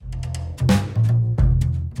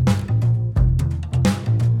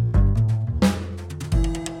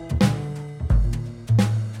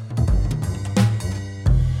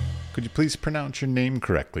please pronounce your name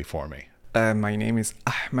correctly for me. My name is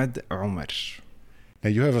Ahmed Umar.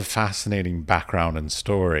 Now, you have a fascinating background and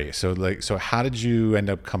story. So how did you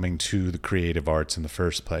end up coming to the creative arts in the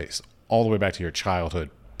first place, all the way back to your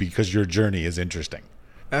childhood? Because your journey is interesting.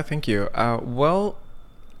 Thank you. Well,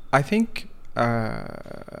 I think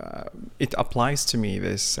it applies to me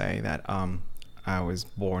to say that I was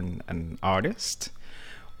born an artist,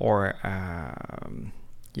 or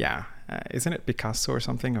isn't it Picasso or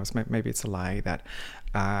something? Or maybe it's a lie that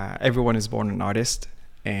everyone is born an artist.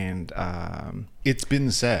 And it's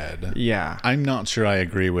been said. Yeah. I'm not sure I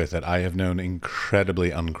agree with it. I have known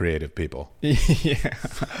incredibly uncreative people. Yeah.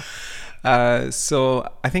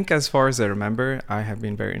 So I think as far as I remember, I have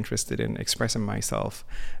been very interested in expressing myself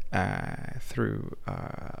through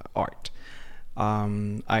art.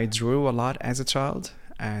 I drew a lot as a child,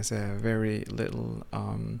 as a very little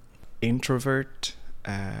introvert,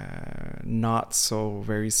 not so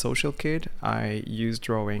very social kid. I used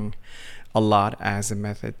drawing a lot as a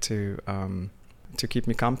method to keep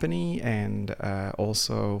me company, and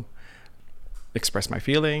also express my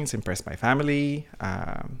feelings, impress my family.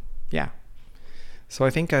 So I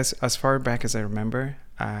think as far back as I remember,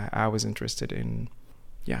 I was interested in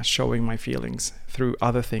showing my feelings through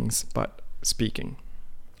other things but speaking.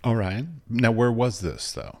 All right. Now, where was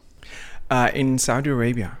this though? In Saudi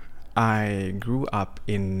Arabia. I grew up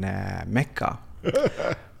in Mecca.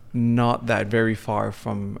 Not that very far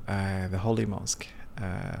from the Holy Mosque.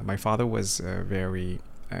 My father was very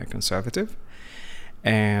conservative,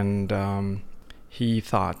 and he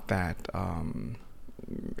thought that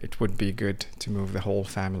it would be good to move the whole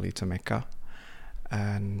family to Mecca.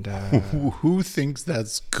 And who thinks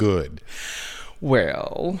that's good?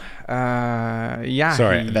 Well,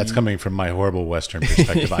 Sorry, that's coming from my horrible Western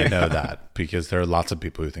perspective. I know that, because there are lots of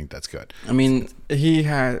people who think that's good. I mean, he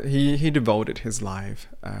devoted his life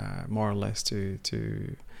more or less to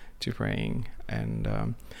praying,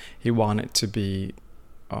 and he wanted to be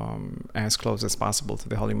as close as possible to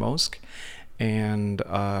the Holy Mosque, and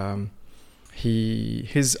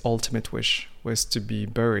his ultimate wish was to be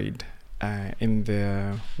buried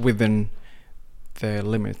within the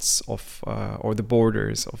limits of or the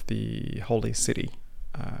borders of the holy city,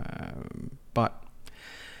 but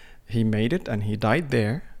he made it and he died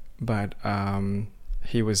there, but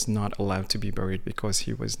he was not allowed to be buried because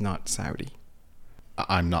he was not Saudi.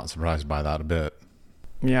 I'm not surprised by that a bit.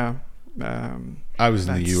 Yeah. I was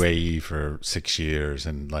in the UAE for 6 years,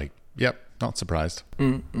 and not surprised.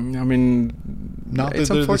 I mean, not it's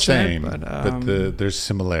that they're the same, but there's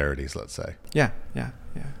similarities, let's say. Yeah,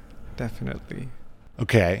 definitely.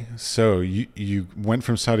 Okay, so you went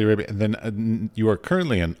from Saudi Arabia, and then you are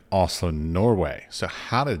currently in Oslo, Norway. So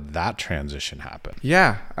how did that transition happen?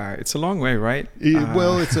 Yeah, it's a long way, right?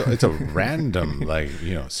 Well, it's a random,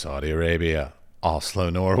 Saudi Arabia, Oslo,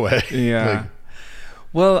 Norway. Yeah.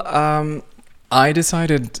 I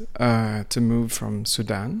decided to move from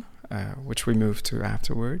Sudan, which we moved to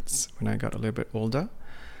afterwards when I got a little bit older.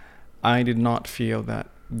 I did not feel that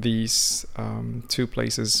these two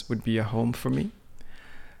places would be a home for me.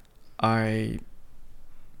 I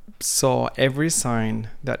saw every sign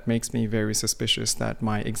that makes me very suspicious that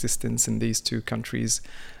my existence in these two countries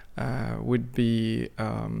would be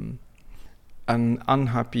an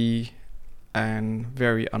unhappy and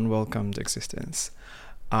very unwelcomed existence.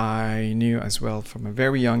 I knew as well from a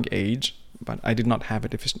very young age, but I did not have a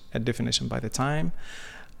definition by the time,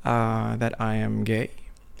 that I am gay.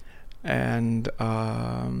 And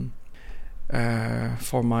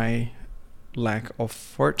for my lack of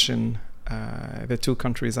fortune, the two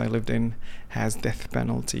countries I lived in has death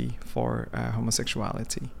penalty for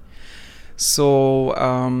homosexuality.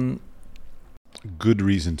 So good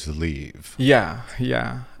reason to leave. Yeah.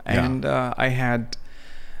 And I had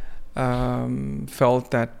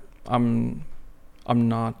felt that I'm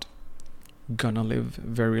not gonna live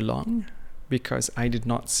very long, because I did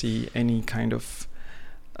not see any kind of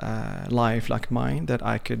life like mine that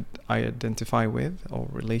I identify with or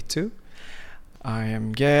relate to. I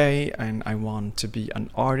am gay, and I want to be an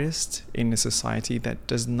artist in a society that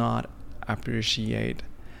does not appreciate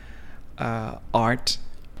art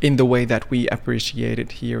in the way that we appreciate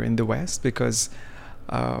it here in the West, because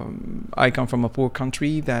I come from a poor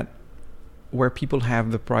country where people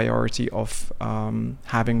have the priority of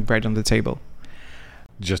having bread on the table.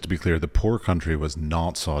 Just to be clear, the poor country was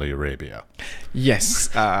not Saudi Arabia. Yes.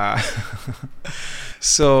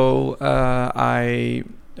 So I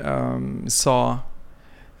saw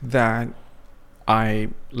that I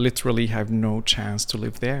literally have no chance to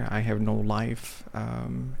live there. I have no life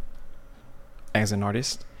as an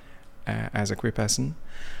artist, as a queer person.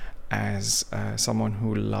 as someone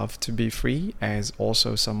who loves to be free, as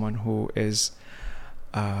also someone who is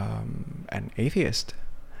an atheist.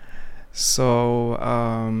 So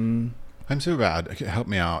I'm so bad. Okay, help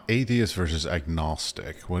me out. Atheist versus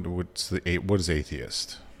agnostic. What is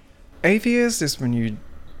atheist? atheist is when you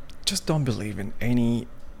just don't believe in any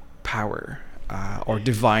power or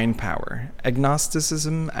divine power.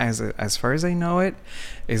 Agnosticism, as far as I know it,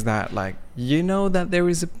 is that like you know that there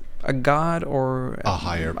is a God or A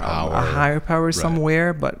higher power. Right.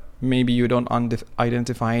 somewhere, but maybe you don't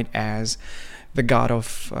identify it as the God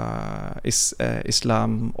of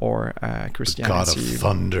Islam or Christianity. God of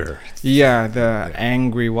thunder. Yeah, the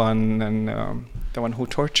angry one and the one who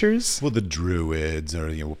tortures. Well, the Druids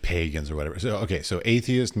or pagans or whatever. So okay, so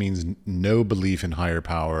atheist means no belief in higher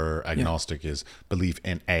power. Agnostic is belief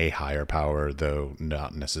in a higher power, though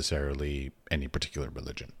not necessarily any particular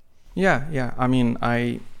religion. Yeah. I mean,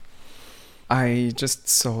 I just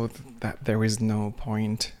saw that there is no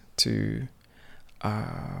point to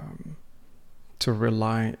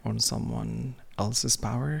rely on someone else's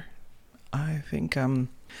power. I think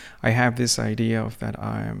I have this idea of that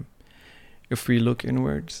if we look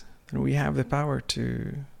inwards, then we have the power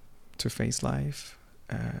to face life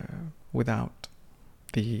without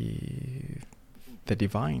the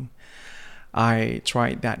divine. I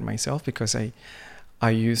tried that myself because I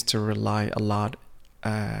used to rely a lot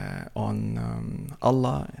on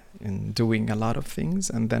Allah in doing a lot of things,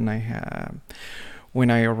 and then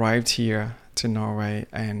when I arrived here to Norway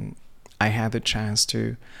and I had the chance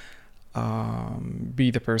to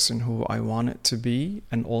be the person who I wanted to be,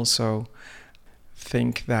 and also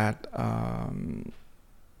think that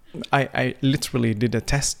I literally did a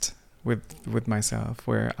test with myself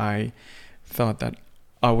where I thought that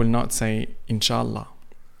I will not say inshallah.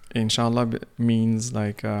 Inshallah means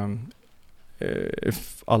like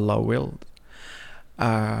if Allah willed.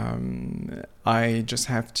 I just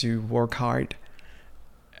have to work hard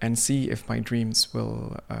and see if my dreams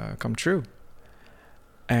will come true.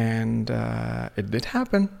 And it did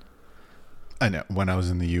happen. I know. When I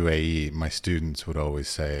was in the UAE, my students would always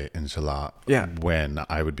say, Inshallah, when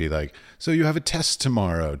I would be like, so you have a test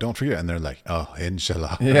tomorrow, don't forget. And they're like, oh,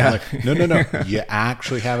 Inshallah. Yeah. Like, no. You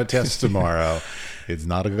actually have a test tomorrow. It's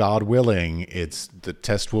not a God willing. It's the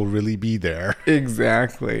test will really be there.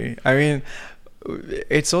 Exactly. I mean,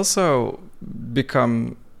 it's also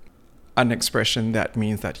become an expression that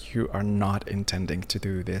means that you are not intending to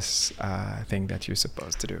do this thing that you're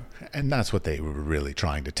supposed to do. And that's what they were really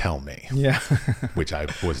trying to tell me. Yeah. Which I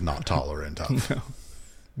was not tolerant of. No.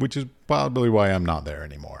 Which is probably why I'm not there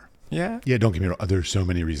anymore. Yeah. Yeah, don't get me wrong. There's so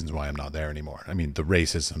many reasons why I'm not there anymore. I mean, the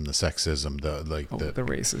racism, the sexism, the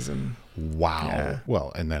racism. Wow. Yeah.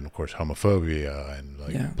 Well, and then of course homophobia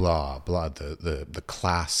and blah blah. The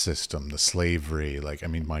class system, the slavery. Like, I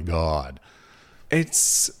mean, my God.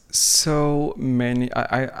 It's so many.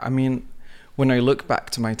 I mean, when I look back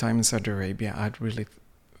to my time in Saudi Arabia, I'd really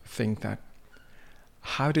think that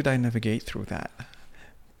how did I navigate through that?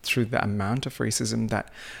 Through the amount of racism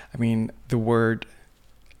that, I mean, the word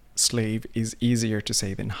slave is easier to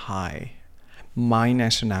say than high. My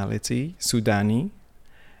nationality, Sudani,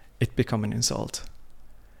 it become an insult.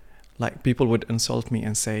 Like, people would insult me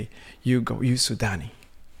and say, you Sudani.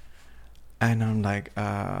 And I'm like,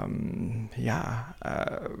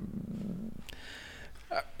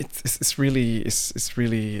 it's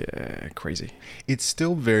really crazy. It's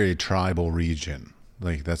still very tribal region.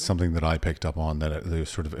 Like, that's something that I picked up on, that there's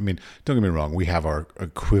sort of, I mean, don't get me wrong, we have our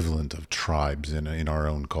equivalent of tribes in our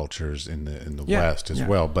own cultures in the West as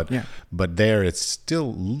well, but there it's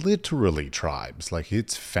still literally tribes. Like,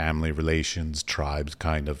 it's family relations, tribes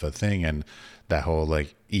kind of a thing, and that whole,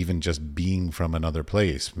 like, even just being from another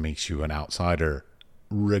place makes you an outsider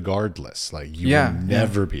regardless. Like, you will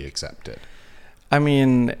never be accepted. I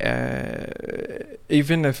mean,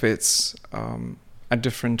 even if it's a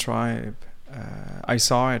different tribe, I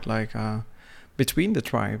saw it like between the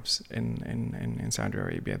tribes in Saudi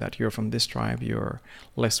Arabia, that you're from this tribe, you're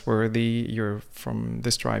less worthy, you're from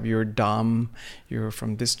this tribe, you're dumb, you're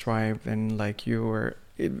from this tribe, and like you're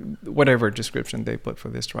whatever description they put for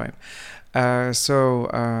this tribe.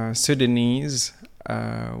 So Sudanese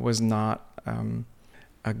was not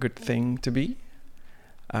a good thing to be.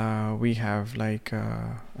 We have like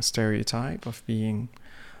a stereotype of being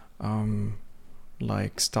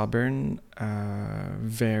like stubborn,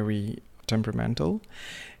 very temperamental,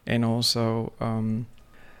 and also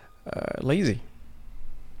lazy.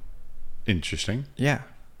 Interesting. Yeah.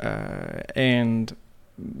 And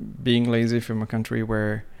being lazy from a country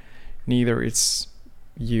where neither its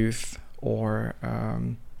youth or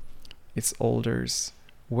its elders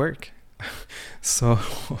work. So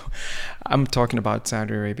I'm talking about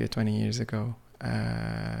Saudi Arabia 20 years ago,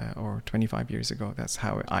 or 25 years ago. That's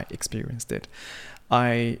how I experienced it.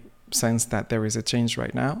 I sense that there is a change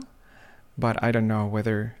right now, but I don't know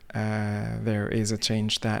whether there is a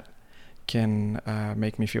change that can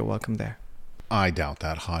make me feel welcome there. I doubt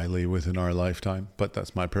that highly within our lifetime, but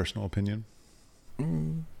that's my personal opinion.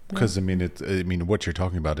 Because I mean, what you're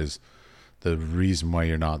talking about is the reason why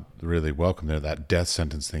you're not really welcome there. That death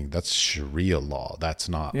sentence thing, that's Sharia law. That's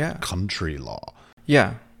not country law.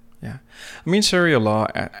 Yeah. I mean, Sharia law,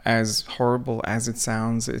 as horrible as it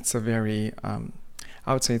sounds, it's a very,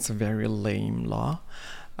 I would say it's a very lame law.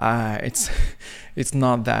 It's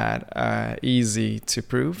not that easy to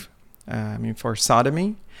prove. I mean, for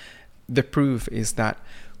sodomy, the proof is that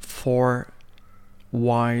 4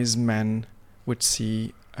 wise men would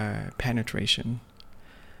see penetration.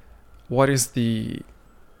 What is the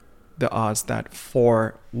odds that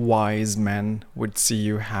 4 wise men would see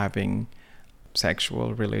you having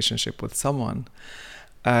sexual relationship with someone?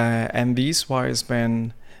 And these wise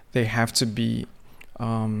men, they have to be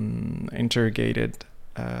interrogated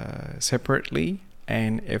separately,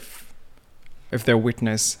 and if their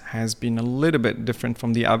witness has been a little bit different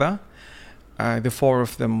from the other, the 4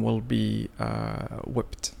 of them will be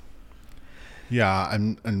whipped. Yeah,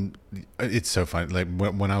 and it's so funny. Like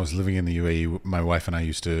when I was living in the UAE, my wife and I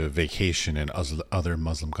used to vacation in other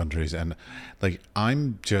Muslim countries, and like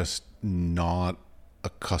I'm just not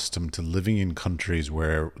accustomed to living in countries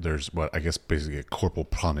where there's what I guess basically a corporal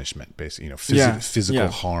punishment, basically, physical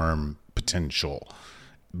harm potential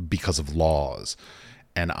because of laws,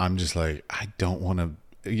 and I'm just like, I don't want to.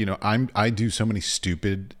 I do so many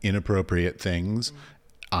stupid, inappropriate things.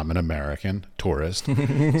 I'm an American tourist,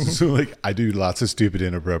 so like I do lots of stupid,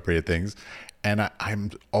 inappropriate things, and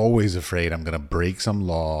I'm always afraid I'm going to break some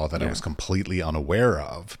law that I was completely unaware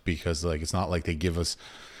of, because like it's not like they give us,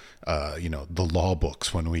 the law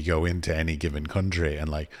books when we go into any given country, and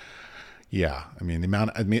like, yeah, I mean the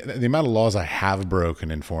amount of laws I have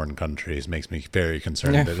broken in foreign countries makes me very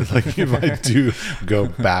concerned that it's like if I do go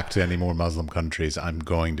back to any more Muslim countries, I'm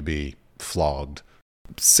going to be flogged.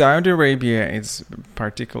 Saudi Arabia is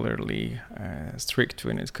particularly strict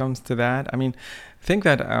when it comes to that. I mean, I think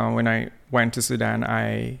that when I went to Sudan,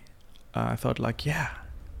 I thought like,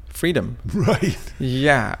 freedom. Right.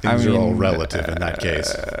 Yeah. Things are all relative in that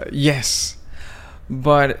case. Yes.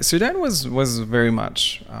 But Sudan was very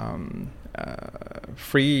much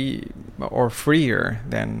free or freer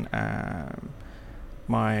than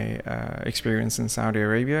my experience in Saudi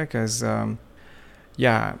Arabia, because, I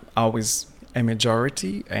was a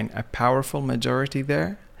majority and a powerful majority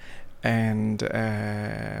there, and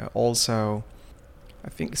also I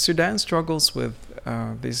think Sudan struggles with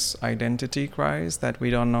this identity crisis that we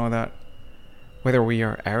don't know that whether we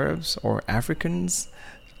are Arabs or Africans.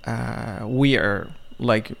 We are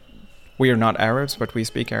not Arabs, but we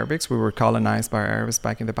speak Arabic. We were colonized by Arabs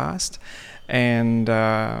back in the past, and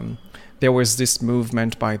there was this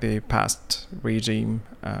movement by the past regime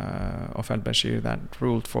of al-Bashir that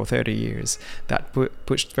ruled for 30 years that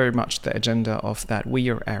pushed very much the agenda of that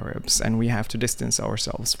we are Arabs and we have to distance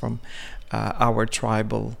ourselves from our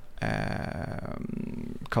tribal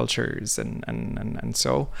cultures and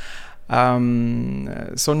so.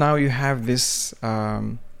 So now you have this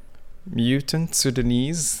mutant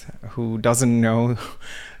Sudanese who doesn't know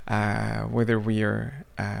whether we are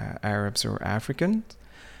Arabs or Africans.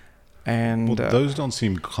 And those don't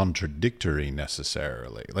seem contradictory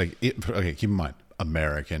necessarily. Like, keep in mind,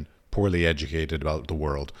 American, poorly educated about the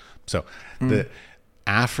world. So the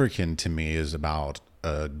African to me is about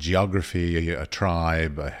a geography, a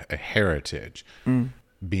tribe, a heritage.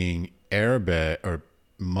 Being Arab or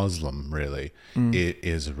Muslim, really, it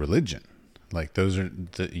is a religion. Like those are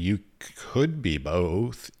you could be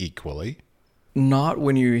both equally. Not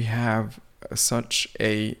when you have such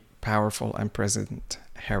a powerful and present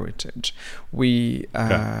heritage. We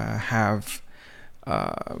have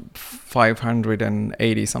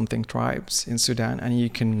 580 something tribes in Sudan, and you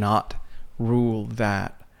cannot rule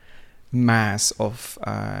that mass of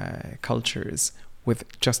cultures with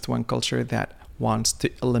just one culture that wants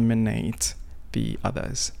to eliminate the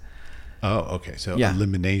others. Oh, okay. So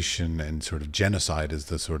elimination and sort of genocide is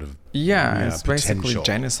the sort of it's basically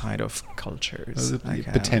genocide of cultures.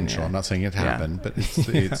 Potential. I'm not saying it happened, but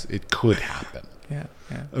it could happen. Yeah.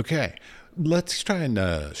 Okay. Let's try and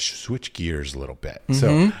switch gears a little bit.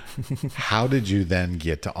 So how did you then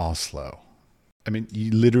get to Oslo? I mean,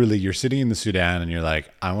 you're sitting in the Sudan and you're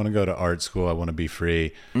like, I want to go to art school. I want to be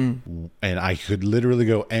free. And I could literally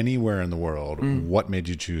go anywhere in the world. What made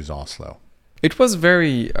you choose Oslo? It was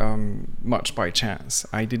very much by chance.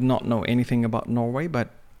 I did not know anything about Norway, but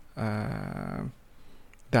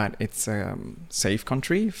that it's a safe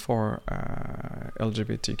country for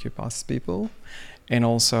LGBTQ plus people, and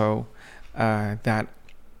also that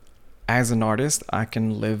as an artist I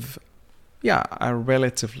can live a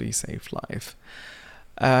relatively safe life,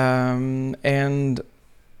 and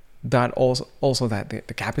that also that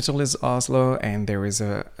the capital is Oslo, and there is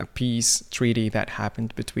a peace treaty that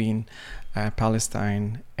happened between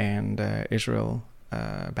Palestine and Israel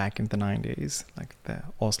back in the 90s, like the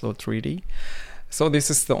Oslo Treaty. So this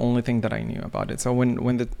is the only thing that I knew about it. So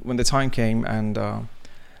when the time came and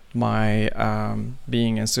my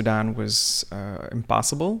being in Sudan was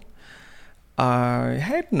impossible, I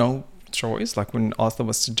had no choice. Like when Oslo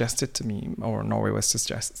was suggested to me, or Norway was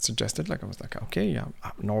suggested, like I was like, okay, yeah,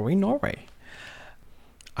 Norway.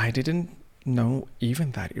 I didn't know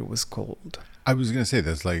even that it was cold. I was going to say,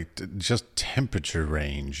 there's like just temperature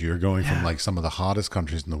range. You're going from like some of the hottest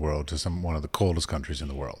countries in the world to one of the coldest countries in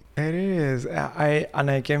the world. It is.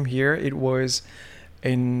 I came here, it was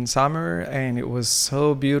in summer and it was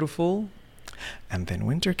so beautiful. And then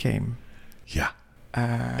winter came. Yeah.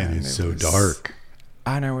 And it's so dark.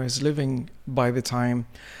 And I was living by the time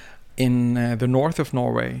in the north of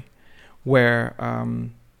Norway, where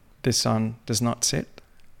the sun does not set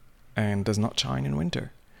and does not shine in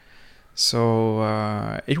winter. So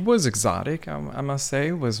it was exotic, I must say.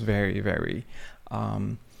 It was very, very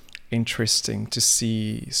interesting to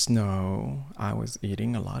see snow. I was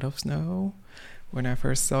eating a lot of snow when I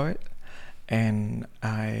first saw it. And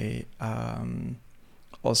I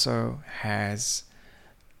also has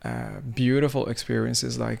beautiful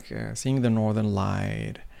experiences like seeing the northern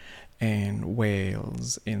light and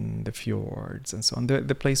whales in the fjords and so on.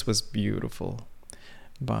 The place was beautiful.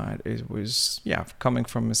 But it was, coming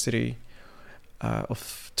from a city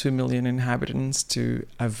of 2 million inhabitants to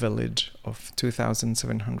a village of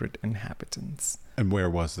 2,700 inhabitants. And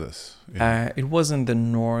where was this? It was in the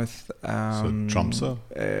north. So Tromsø?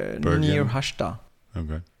 Near Harstad.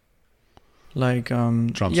 Okay. Like,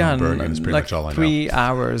 Tromsø and Bergen is pretty much all I know. 3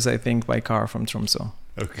 hours, I think, by car from Tromsø.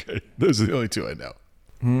 Okay. Those are the only two I know.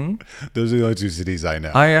 Those are the only two cities I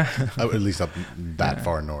know. At least up that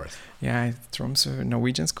far north. Yeah, Tromsø.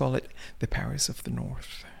 Norwegians call it the Paris of the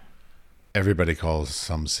North. Everybody calls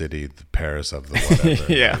some city the Paris of the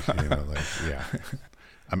whatever. Yeah.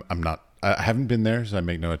 I'm not. I haven't been there, so I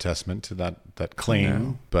make no attestment to that claim.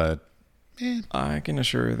 No. But I can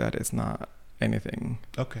assure you that it's not anything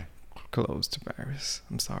close to Paris.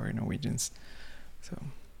 I'm sorry, Norwegians.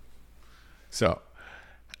 So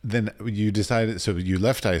then you decided. So you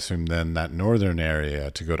left, I assume, then that northern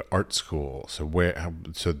area to go to art school. So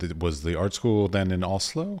was the art school then in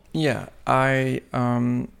Oslo? Yeah, I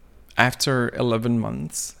after 11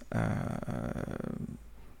 months.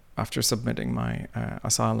 After submitting my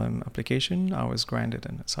asylum application, I was granted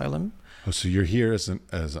an asylum. Oh, so you're here as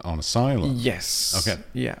on asylum? Yes. Okay.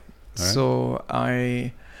 Yeah. Right. So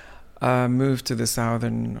I moved to the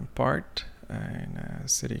southern part in a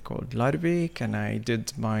city called Larvik, and I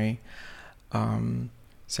did my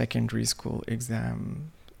secondary school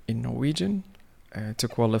exam in Norwegian to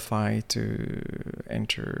qualify to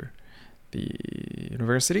enter the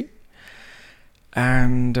university.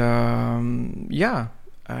 And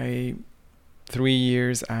 3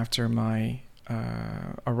 years after my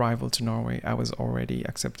arrival to Norway, I was already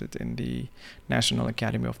accepted in the National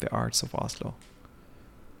Academy of the Arts of Oslo.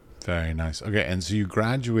 Very nice. Okay, and so you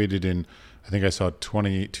graduated in, I think I saw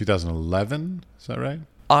 2011, is that right?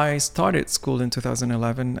 I started school in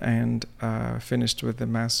 2011 and finished with a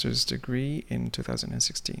master's degree in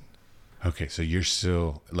 2016. Okay, so you're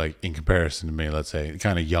still, like, in comparison to me, let's say,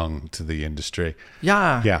 kind of young to the industry.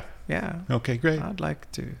 Yeah. Okay, great. I'd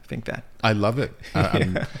like to think that. I love it.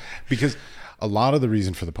 Because a lot of the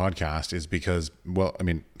reason for the podcast is because, well, I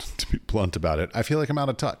mean, to be blunt about it, I feel like I'm out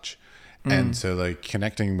of touch. And so, like,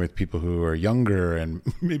 connecting with people who are younger and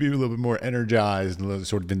maybe a little bit more energized and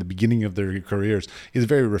sort of in the beginning of their careers is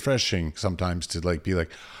very refreshing sometimes to, like, be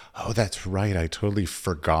like, oh, that's right. I totally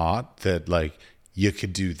forgot that, like, you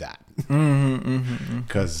could do that.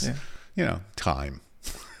 Because, time.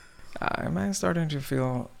 I'm starting to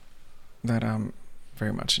feel that I'm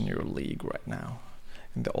very much in your league right now,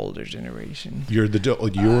 in the older generation. You're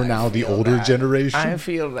now the older generation? I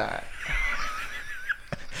feel that.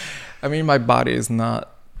 I mean, my body is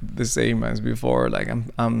not the same as before. Like,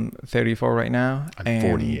 I'm 34 right now. I'm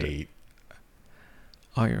 48.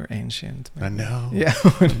 Oh, you're ancient, man. I know. Yeah.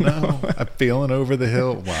 No. I'm feeling over the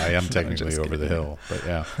hill. Well, I am technically over the hill, but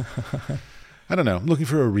yeah. I don't know. I'm looking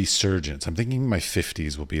for a resurgence. I'm thinking my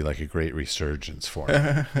 50s will be like a great resurgence for me.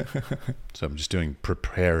 So I'm just doing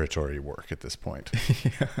preparatory work at this point.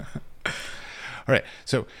 Yeah. All right.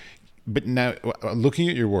 So, but now looking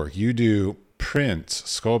at your work, you do prints,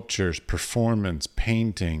 sculptures, performance,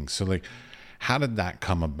 painting. So like, how did that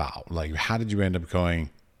come about? Like, how did you end up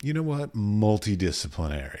going, you know what,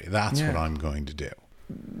 multidisciplinary? That's what I'm going to do.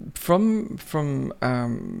 From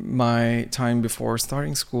my time before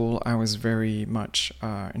starting school, I was very much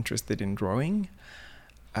interested in drawing,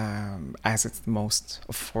 as it's the most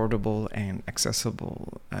affordable and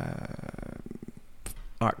accessible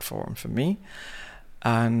art form for me.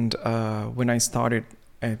 And when I started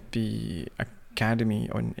at the academy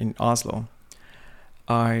in Oslo,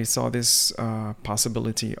 I saw this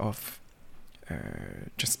possibility of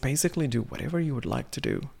just basically do whatever you would like to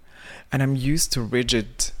do. And I'm used to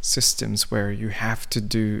rigid systems where you have to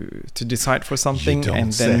decide for something. You don't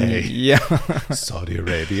and then say. Yeah. Saudi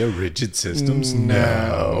Arabia, rigid systems?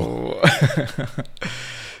 No.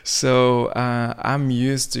 So I'm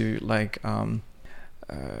used to like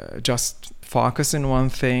just focus in one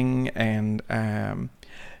thing, and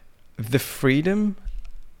the freedom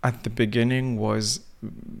at the beginning was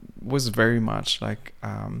very much like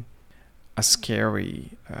a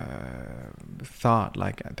scary thought,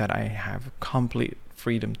 like that I have complete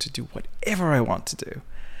freedom to do whatever I want to do.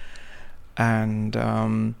 And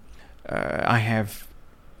I have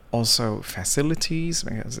also facilities,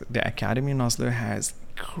 because the academy in Oslo has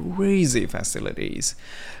crazy facilities,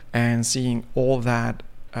 and seeing all that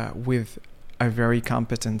with a very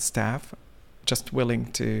competent staff just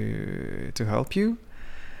willing to help you.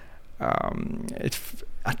 At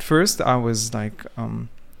first I was like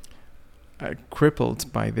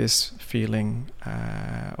crippled by this feeling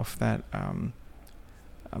of that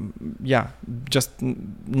just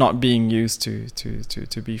not being used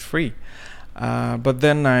to be free, but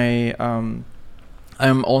then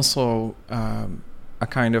I'm also a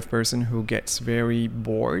kind of person who gets very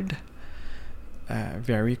bored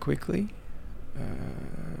very quickly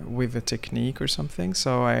with a technique or something.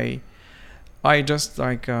 So I just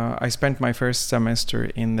like I spent my first semester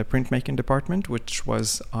in the printmaking department, which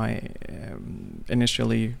was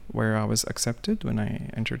initially where I was accepted when I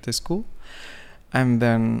entered the school, and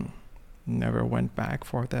then never went back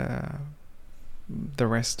for the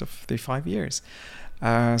rest of the 5 years.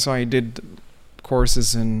 So I did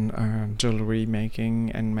courses in jewelry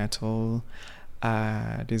making and metal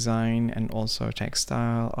design, and also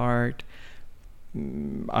textile art.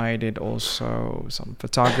 I did also some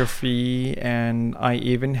photography, and I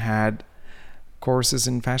even had courses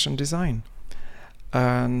in fashion design.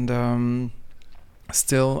 And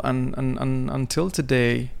still, until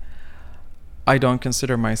today, I don't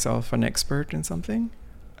consider myself an expert in something,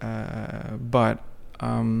 but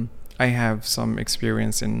I have some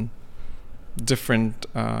experience in different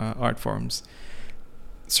art forms.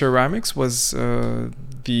 Ceramics was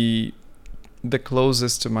the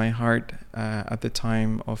closest to my heart at the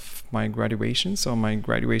time of my graduation. So my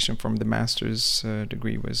graduation from the master's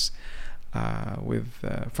degree was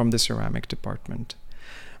from the ceramic department.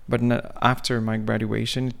 But after my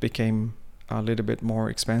graduation, it became a little bit more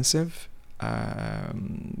expensive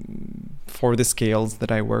for the scales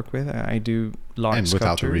that I work with. I do large and sculptures.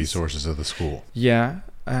 Without the resources of the school. Yeah.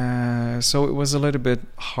 So it was a little bit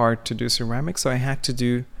hard to do ceramics. So I had to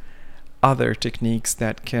do other techniques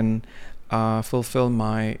that can fulfill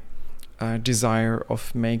my desire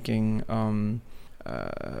of making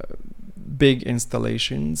big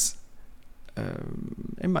installations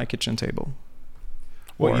in my kitchen table.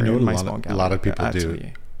 Well, you know, a lot of people atelier.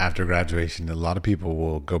 do after graduation. A lot of people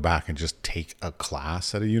will go back and just take a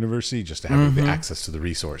class at a university just to have the access to the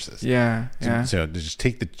resources. Yeah, yeah. So just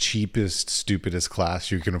take the cheapest, stupidest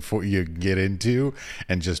class you can afford, you get into,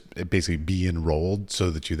 and just basically be enrolled so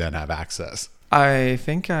that you then have access. I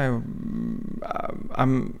think I'm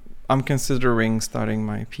considering starting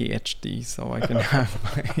my PhD so I can have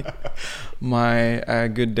my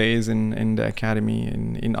good days in the academy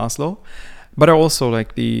in Oslo. But also,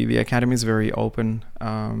 like the academy is very open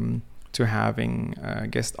to having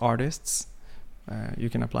guest artists. You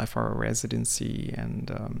can apply for a residency,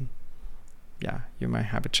 and you might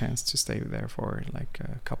have a chance to stay there for like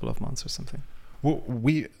a couple of months or something. Well,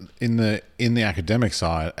 we in the academic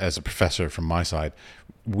side, as a professor from my side,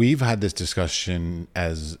 we've had this discussion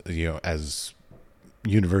as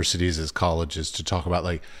universities, as colleges, to talk about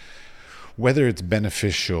like whether it's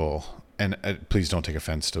beneficial. And please don't take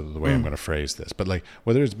offense to the way I'm going to phrase this, but like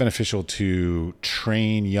whether it's beneficial to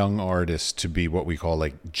train young artists to be what we call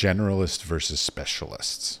like generalists versus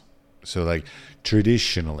specialists. So like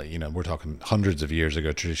traditionally, you know, we're talking hundreds of years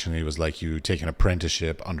ago, traditionally it was like you take an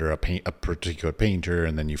apprenticeship under a particular painter,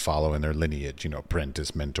 and then you follow in their lineage, you know,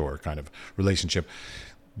 apprentice, mentor kind of relationship.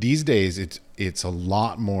 These days it's a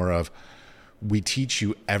lot more of, we teach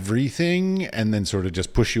you everything and then sort of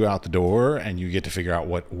just push you out the door, and you get to figure out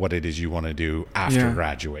what it is you want to do after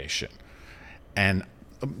graduation. And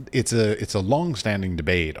it's a long-standing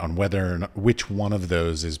debate on whether or not, which one of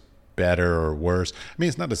those is better or worse. I mean,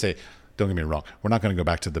 it's not to say, don't get me wrong, we're not going to go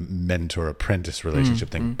back to the mentor-apprentice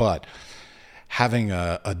relationship thing, but having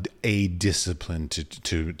a discipline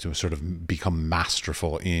to sort of become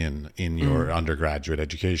masterful in your undergraduate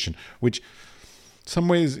education, which some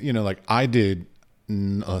ways, you know, like I did,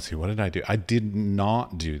 let's see, what did I do? I did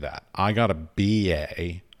not do that. I got a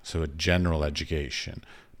BA, so a general education,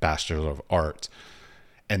 Bachelor of Arts.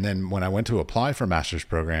 And then when I went to apply for a master's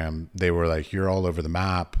program, they were like, you're all over the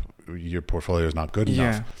map. Your portfolio is not good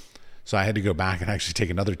enough. So I had to go back and actually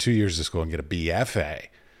take another 2 years of school and get a BFA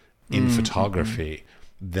in photography.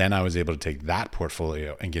 Then I was able to take that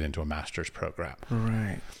portfolio and get into a master's program.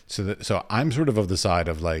 Right. So I'm sort of the side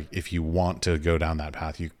of like, if you want to go down that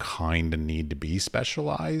path, you kind of need to be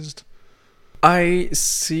specialized. I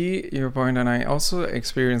see your point, and I also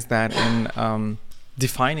experienced that in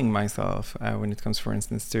defining myself when it comes, for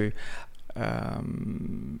instance, to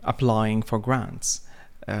applying for grants.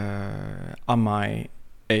 Am I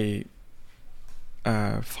a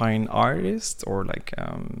fine artist, or like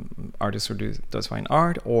artist who does fine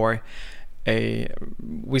art, or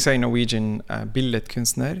we say Norwegian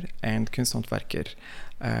billedkunstner and kunsthåndverker,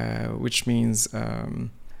 which means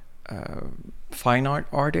fine art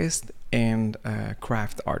artist and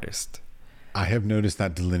craft artist. I have noticed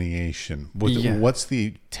that delineation. What's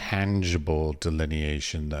the tangible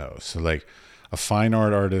delineation though? So like a fine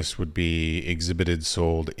art artist would be exhibited,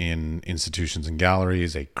 sold in institutions and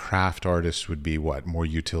galleries. A craft artist would be what? More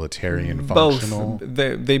utilitarian, functional?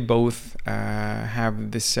 They both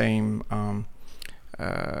have the same...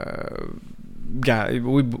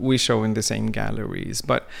 we show in the same galleries,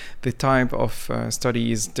 but the type of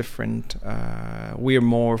study is different. We're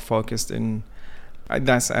more focused in...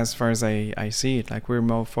 That's as far as I see it. Like, we're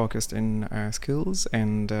more focused in skills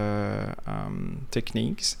and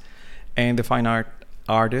techniques. And the fine art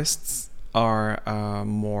artists are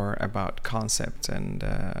more about concept and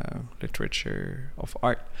literature of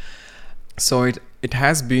art. So it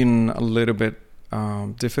has been a little bit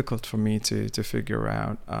difficult for me to figure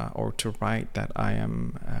out or to write that I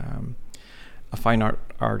am a fine art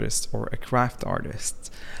artist or a craft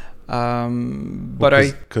artist.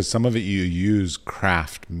 Because some of it you use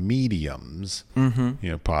craft mediums, you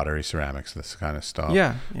know, pottery, ceramics, this kind of stuff.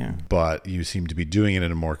 Yeah. But you seem to be doing it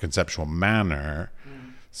in a more conceptual manner.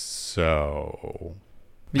 So,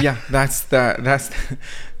 yeah, that's the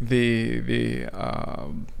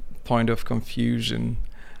point of confusion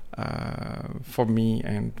for me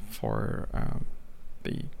and for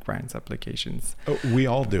the grants applications. Oh, we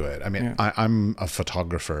all do it. I mean, I'm a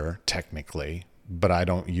photographer technically, but I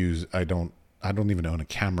don't even own a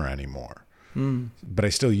camera anymore. But I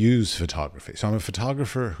still use photography. So I'm a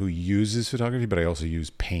photographer who uses photography, but I also use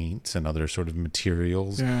paints and other sort of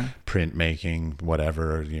materials, printmaking,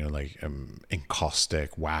 whatever, you know, like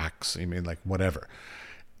encaustic, wax, I mean, like whatever.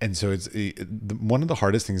 And so it's one of the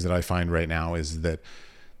hardest things that I find right now is that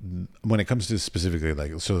when it comes to specifically,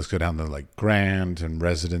 like, so let's go down to like grant and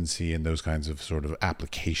residency and those kinds of sort of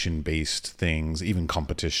application-based things, even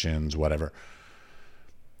competitions, whatever.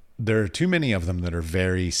 There are too many of them that are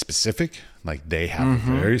very specific. Like, they have a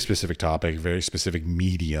very specific topic, very specific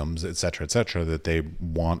mediums, et cetera, that they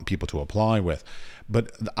want people to apply with.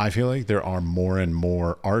 But I feel like there are more and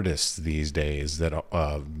more artists these days that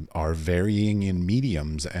are varying in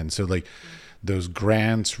mediums. And so like those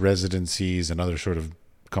grants, residencies, and other sort of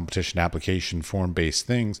competition application form-based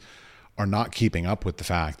things are not keeping up with the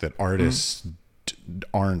fact that artists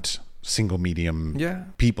aren't single medium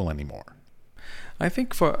people anymore. I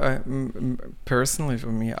think for personally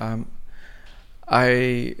for me,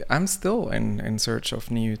 I'm still in search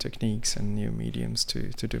of new techniques and new mediums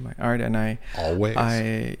to do my art, and I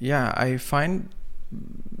find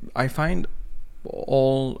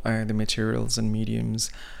all the materials and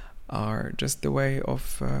mediums are just the way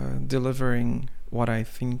of delivering what I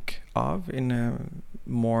think of in a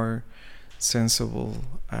more sensible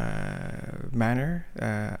manner,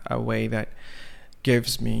 a way that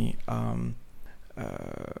gives me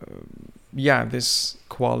this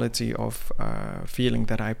quality of feeling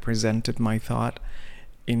that I presented my thought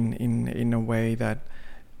in a way that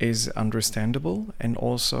is understandable, and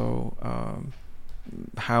also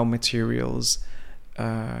how materials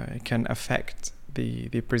can affect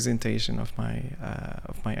the presentation of my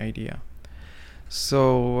idea.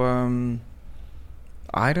 So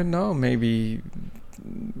I don't know, maybe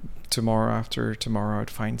tomorrow, after tomorrow, I'd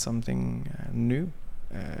find something new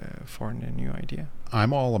for a new idea.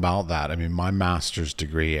 I'm all about that. I mean, my master's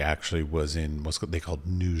degree actually was in what's they called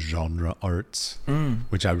new genre arts,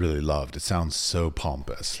 which I really loved. It sounds so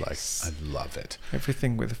pompous. Like, I love it.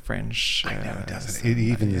 Everything with French. I know it doesn't. It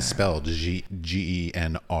even is spelled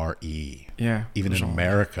Genre. Yeah. Even in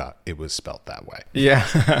America, it was spelled that way.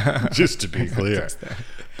 Yeah. Just to be clear.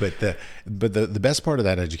 But the best part of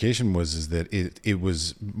that education is that it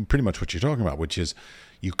was pretty much what you're talking about, which is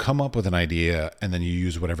you come up with an idea and then you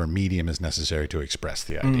use whatever medium is necessary to express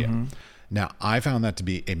the idea. Mm-hmm. Now, I found that to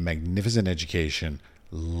be a magnificent education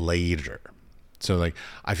later. So, like,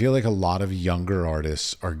 I feel like a lot of younger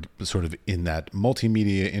artists are sort of in that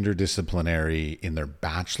multimedia interdisciplinary in their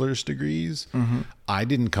bachelor's degrees. Mm-hmm. I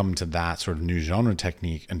didn't come to that sort of new genre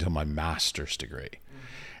technique until my master's degree.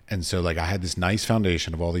 And so, like, I had this nice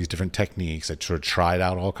foundation of all these different techniques. I sort of tried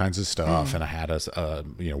out all kinds of stuff, and I had a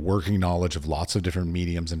working knowledge of lots of different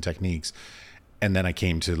mediums and techniques. And then I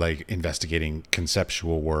came to, like, investigating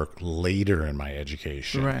conceptual work later in my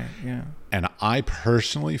education. Right. Yeah. And I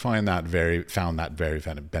personally found that very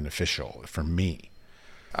beneficial for me.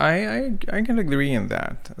 I can agree in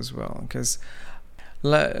that as well, because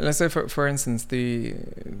let's say for instance the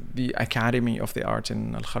Academy of the Art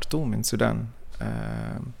in Al Khartoum in Sudan.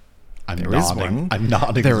 I'm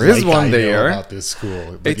nodding. There is one there. About this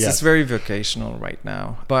school. It's very vocational right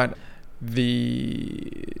now, but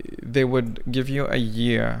they would give you a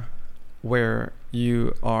year where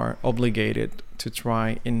you are obligated to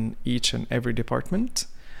try in each and every department.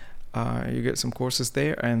 You get some courses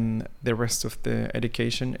there, and the rest of the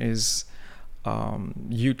education is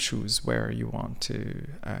you choose where you want to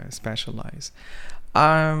specialize.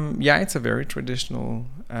 It's a very traditional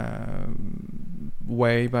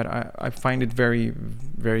way, but I find it very,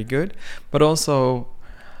 very good. But also,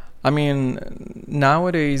 I mean,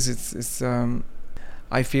 nowadays it's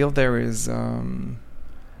I feel there is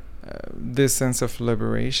this sense of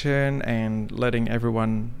liberation and letting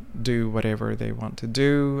everyone do whatever they want to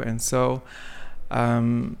do, and so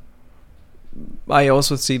I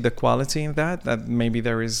also see the quality in that maybe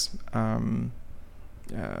there is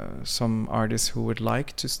some artists who would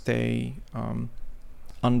like to stay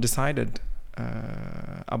undecided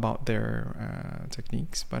about their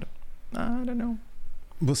techniques, but I don't know.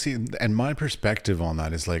 Well, see, and my perspective on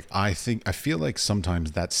that is, like, I feel like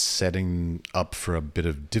sometimes that's setting up for a bit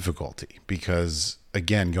of difficulty, because,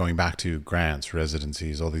 again, going back to grants,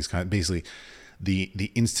 residencies, all these basically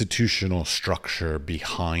the institutional structure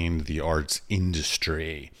behind the arts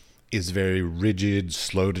industry is very rigid,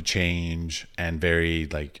 slow to change, and very,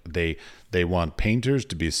 like, they want painters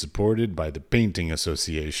to be supported by the painting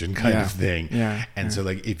association kind of thing. Yeah. And so,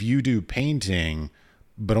 like, if you do painting,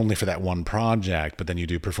 but only for that one project, but then you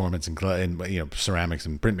do performance and ceramics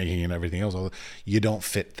and printmaking and everything else, you don't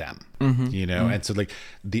fit them, And so, like,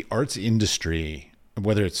 the arts industry,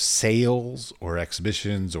 whether it's sales or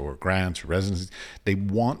exhibitions or grants or residencies, they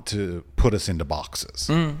want to put us into boxes.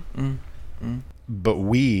 But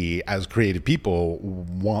we, as creative people,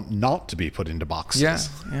 want not to be put into boxes.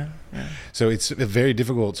 Yeah. So it's a very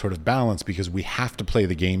difficult sort of balance, because we have to play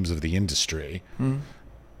the games of the industry,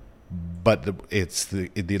 but it's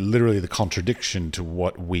literally the contradiction to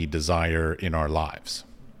what we desire in our lives.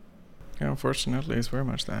 Yeah, unfortunately, it's very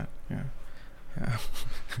much that. Yeah.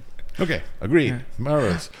 Okay, agreed. Yeah.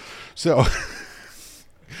 Marvelous. So,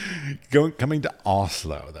 coming to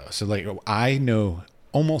Oslo, though. So, like, I know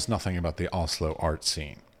almost nothing about the Oslo art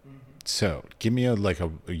scene. So, give me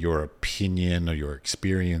your opinion or your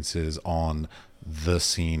experiences on the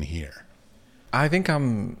scene here. I think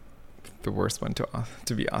I'm the worst one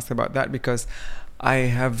to be asked about that, because I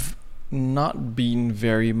have not been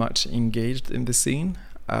very much engaged in the scene.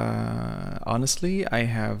 Honestly, I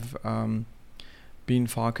have been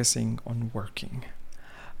focusing on working.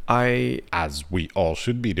 As we all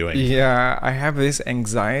should be doing. Yeah, I have this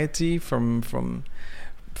anxiety from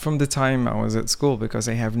the time I was at school, because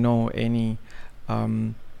I have no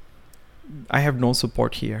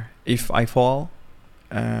support here. If I fall,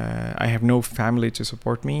 I have no family to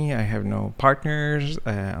support me. I have no partners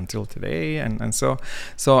until today, and so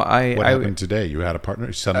I. What happened today? You had a partner?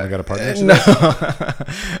 You suddenly got a partner today? No.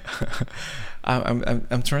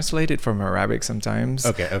 I'm translated from Arabic sometimes.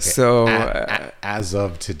 Okay. So as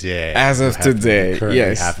of today.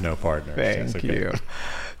 Yes. Have no partners. Thank you.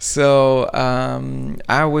 So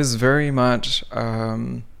I was very much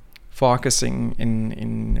focusing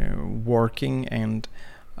in working and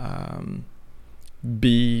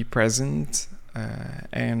be present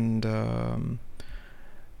and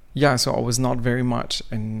so I was not very much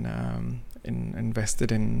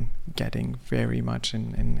invested in getting very much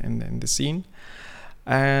in the scene.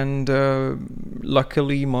 And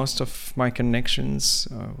luckily, most of my connections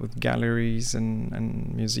with galleries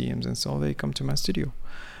and museums and so, they come to my studio.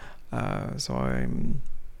 So I'm,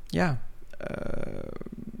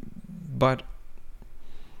 but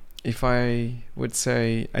if I would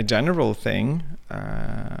say a general thing,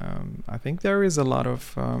 I think there is a lot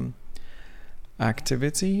of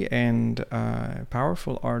activity and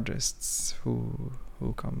powerful artists who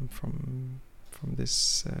come from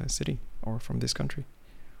this city or from this country.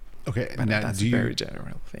 Okay, but now that's a very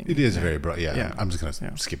general thing. It is very broad. Yeah, I'm just gonna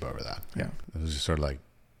Yeah. skip over that. Yeah. It was just sort of like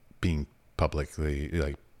being publicly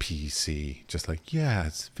like PC, just like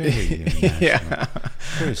it's very international,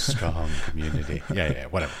 very strong community. Yeah,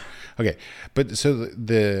 whatever. Okay, but so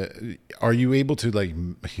are you able to, like,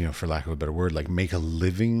 for lack of a better word, like make a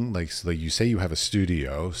living? Like, so like you say you have a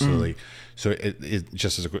studio, so it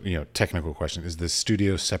just as a technical question, is the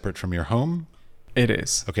studio separate from your home? It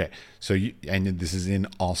is. Okay, so and this is in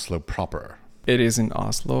Oslo proper. It is in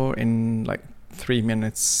Oslo, in like 3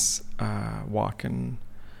 minutes walking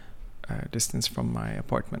distance from my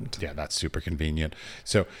apartment. Yeah, that's super convenient.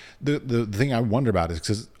 So the thing I wonder about is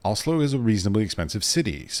because Oslo is a reasonably expensive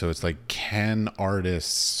city. So it's like, can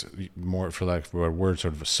artists, more for lack of a word,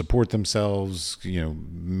 sort of support themselves,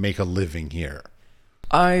 make a living here?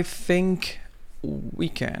 I think we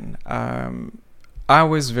can. I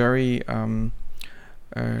was very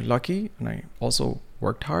lucky, and I also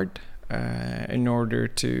worked hard in order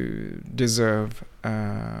to deserve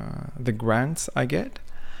the grants I get.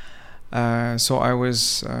 So I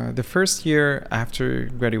was the first year after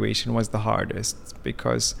graduation was the hardest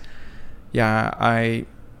because I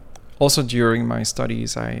also during my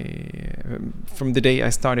studies, from the day I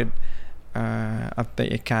started at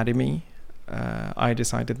the academy, I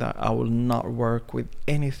decided that I will not work with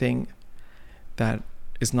anything that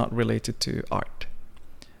is not related to art.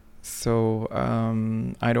 So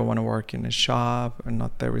I don't want to work in a shop, and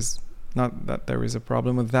not that there is a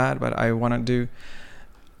problem with that, but I want to do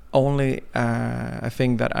only a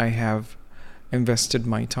thing that I have invested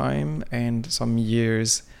my time and some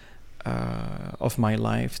years of my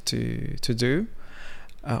life to do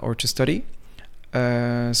or to study.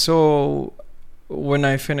 So when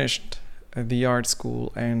I finished the art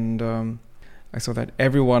school and I saw that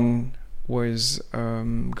everyone was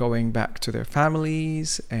going back to their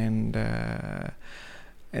families and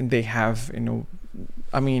they have,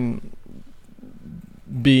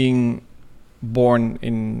 being born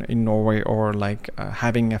in Norway, or like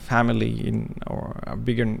having a family or a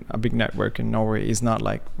big network in Norway is not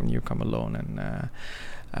like when you come alone, and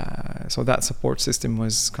so that support system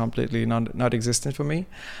was completely not existent for me.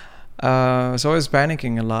 So I was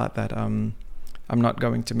panicking a lot that I'm not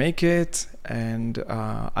going to make it, and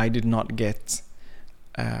I did not get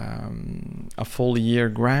a full year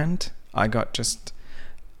grant. I got just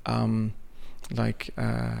an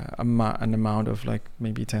amount of like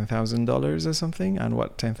maybe $10,000 or something, and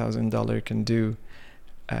what $10,000 can do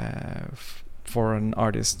for an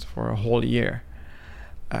artist for a whole year.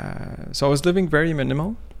 So I was living very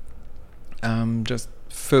minimal, just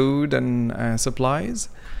food and supplies.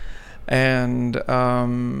 And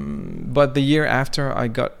but the year after I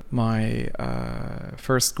got my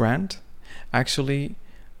first grant, actually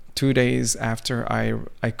 2 days after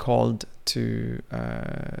I called to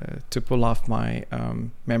pull off my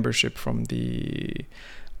membership from the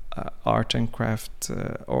Art and Craft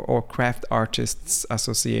or Craft Artists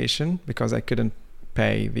Association, because I couldn't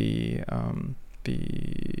pay the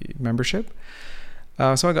membership.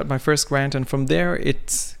 So I got my first grant, and from there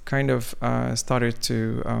it kind of started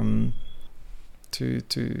to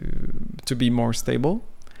be more stable.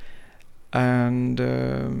 And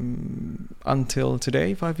until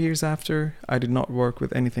today, 5 years after, I did not work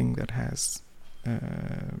with anything that has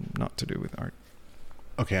not to do with art.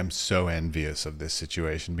 Okay, I'm so envious of this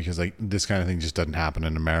situation, because like this kind of thing just doesn't happen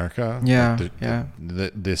in America. Yeah,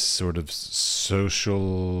 This sort of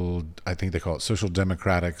social, I think they call it social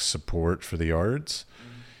democratic support for the arts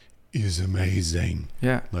is amazing.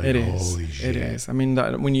 Yeah, like, it is. Holy shit. It is. I mean,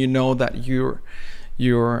 when you know that your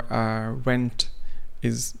rent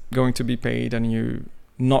is going to be paid and you're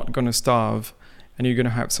not going to starve, and you're going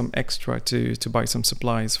to have some extra to buy some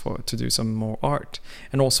supplies to do some more art.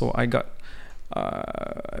 And also I got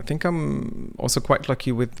I think I'm also quite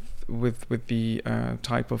lucky with the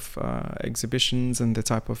type of exhibitions and the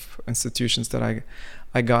type of institutions that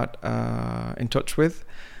I got in touch with.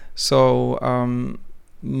 So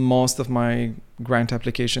most of my grant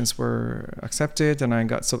applications were accepted, and I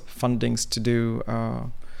got some fundings to do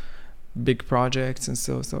big projects, and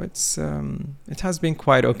so it's it has been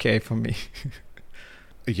quite okay for me.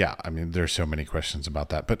 Yeah, I mean, there's so many questions about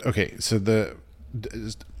that, but okay. So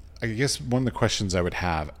I guess one of the questions I would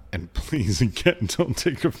have, and please again don't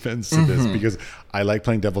take offense to this, because I like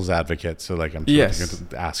playing devil's advocate. So like I'm going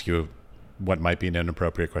to ask you what might be an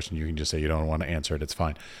inappropriate question. You can just say you don't want to answer it. It's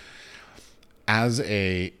fine. As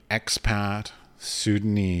a expat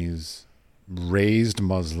Sudanese raised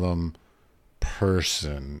Muslim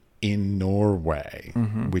person in Norway,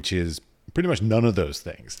 which is pretty much none of those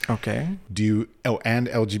things. Okay. And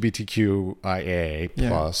LGBTQIA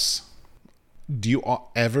plus. Do you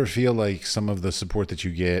ever feel like some of the support that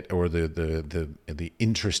you get, or the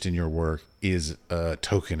interest in your work, is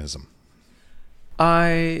tokenism?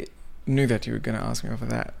 I knew that you were going to ask me over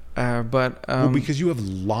that, but because you have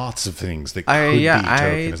lots of things that could be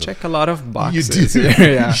tokenism. I check a lot of boxes. You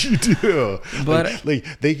do, yeah. You do. But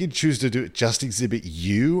like they could choose to do just exhibit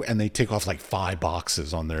you, and they tick off like 5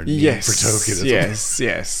 boxes on their need for tokenism.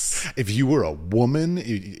 Yes. If you were a woman,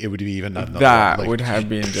 it would be even another. That would have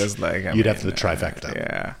been just like you'd have the trifecta.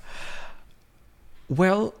 Yeah.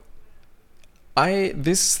 Well,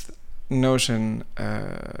 this notion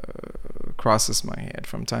crosses my head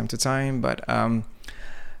from time to time, but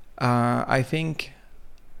I think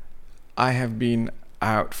I have been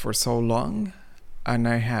out for so long, and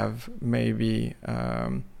I have maybe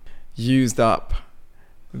used up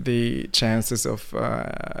the chances of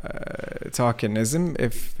tokenism.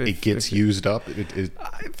 If it gets used up,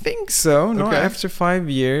 I think so. No, after 5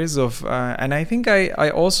 years of, and I think I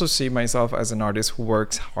also see myself as an artist who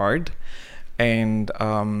works hard, and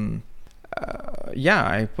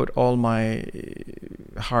I put all my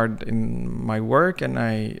heart in my work, and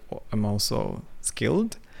I am also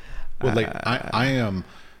skilled. Well, like I am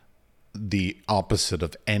the opposite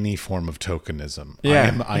of any form of tokenism. I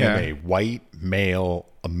am a white male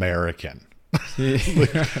American. I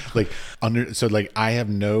have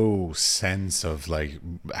no sense of like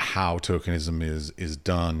how tokenism is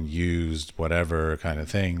done, used, whatever kind of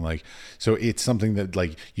thing. Like, so it's something that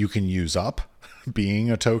like you can use up,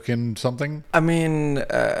 being a token something. I mean,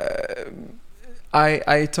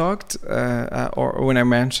 I talked, or when I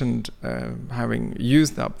mentioned having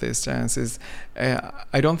used up these chances,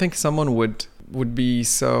 I don't think someone would be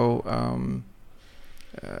so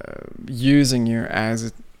using you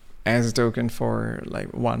as a token for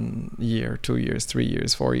like 1 year, 2 years, 3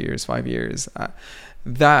 years, 4 years, 5 years.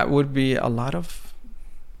 That would be a lot of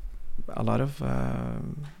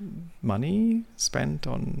money spent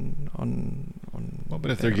on. Well,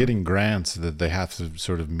 but if they're getting grants that they have to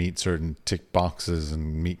sort of meet certain tick boxes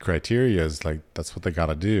and meet criteria, is like that's what they got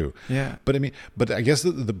to do. Yeah. But I mean, I guess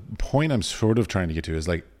the point I'm sort of trying to get to is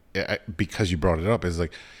like, because you brought it up, is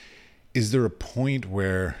like, is there a point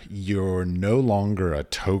where you're no longer a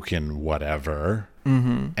token whatever,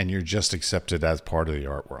 and you're just accepted as part of the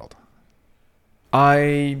art world?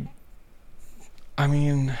 I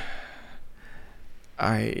mean,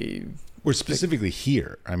 or specifically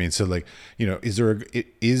here. I mean, so like, you know,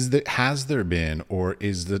 has there been, or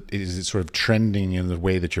is it sort of trending in the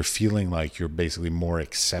way that you're feeling like you're basically more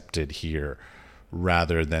accepted here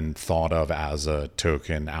rather than thought of as a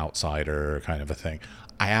token outsider kind of a thing?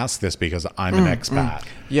 I ask this because I'm an expat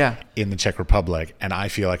in the Czech Republic, and I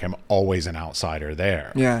feel like I'm always an outsider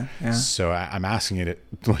there. Yeah. So I'm asking it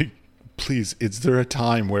like, please, is there a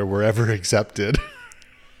time where we're ever accepted?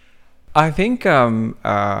 I think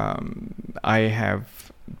I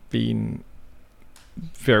have been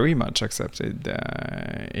very much accepted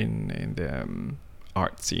in the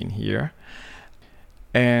art scene here,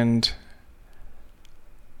 and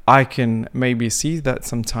I can maybe see that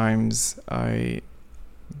sometimes I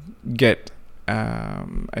get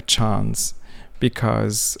a chance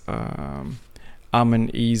because I'm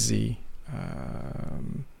an easy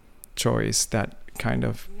choice that kind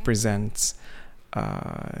of presents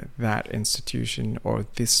that institution or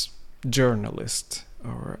this journalist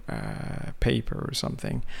or paper or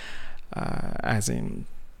something, as in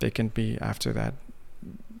they can be after that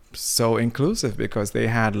so inclusive because they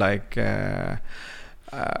had like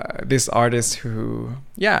this artist who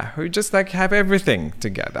just like have everything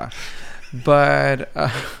together. But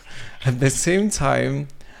at the same time,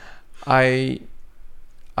 I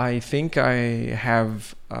think I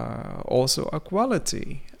have also a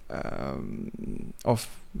quality of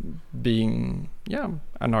being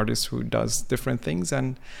an artist who does different things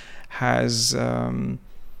and has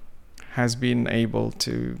been able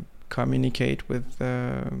to communicate with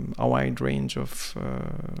a wide range of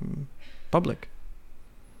public.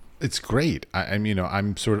 It's great.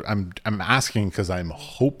 I'm asking because I'm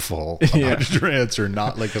hopeful about your answer,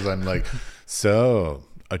 not like because I'm like, so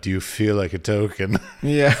do you feel like a token?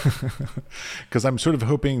 Yeah. Because I'm sort of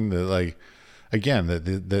hoping that, like, again,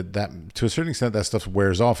 that to a certain extent that stuff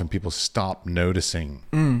wears off and people stop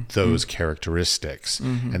noticing those characteristics,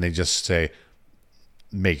 and they just say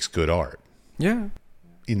makes good art. Yeah.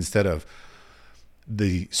 Instead of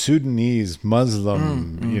the Sudanese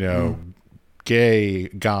Muslim, gay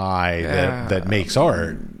guy that makes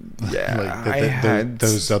art. Yeah. Like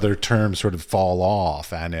those other terms sort of fall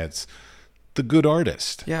off, and it's the good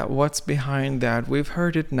artist. Yeah. What's behind that? We've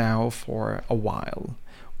heard it now for a while.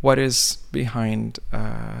 What is behind?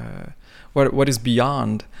 What is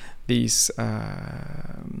beyond these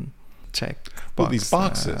check? These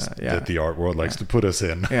boxes that the art world likes to put us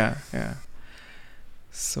in. Yeah.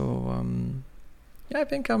 So I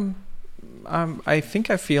think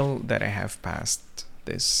I feel that I have passed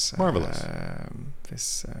this marvelous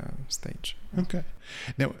this stage. Okay.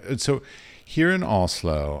 Now, so here in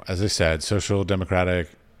Oslo, as I said, social democratic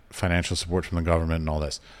financial support from the government and all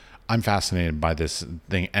this. I'm fascinated by this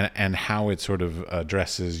thing and how it sort of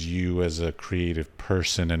addresses you as a creative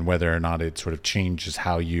person and whether or not it sort of changes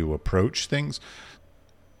how you approach things.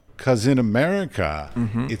 Because in America,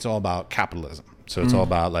 it's all about capitalism. So it's all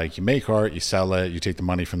about, like, you make art, you sell it, you take the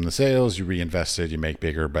money from the sales, you reinvest it, you make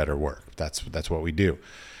bigger, better work. That's what we do.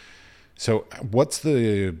 So what's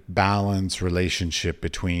the balance relationship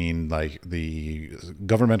between, like, the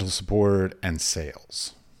governmental support and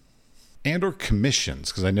sales? And or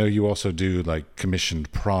commissions, because I know you also do, like,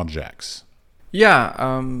 commissioned projects. Yeah,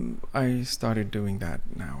 I started doing that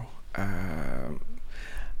now.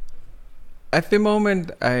 At the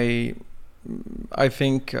moment, I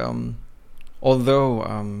think, although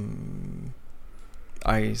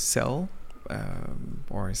I sell,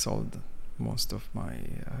 or I sold most of my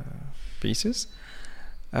pieces,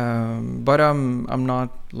 but I'm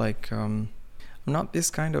not like I'm not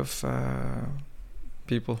this kind of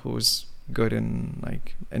people who's good in,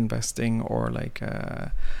 like, investing or, like,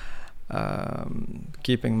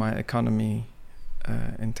 keeping my economy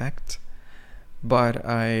intact. But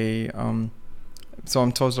so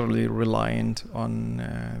I'm totally reliant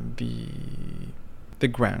on the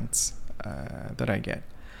grants that I get,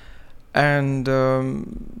 and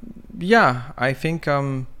I think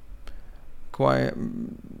quite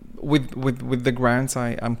with the grants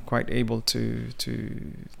I'm quite able to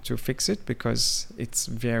fix it, because it's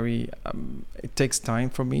very it takes time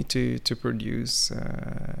for me to produce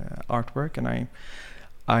artwork, and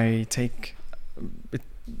I take it.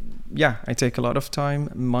 Yeah, I take a lot of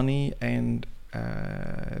time, money, and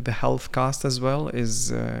the health cost as well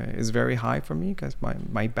is very high for me, because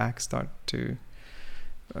my back start to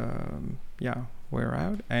wear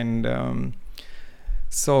out, and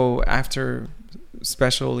so after,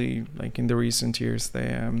 especially like in the recent years,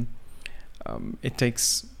 it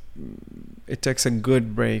takes a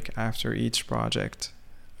good break after each project,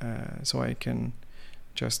 so I can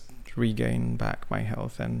just regain back my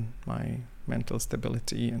health and my mental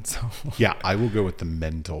stability, and so yeah, I will go with the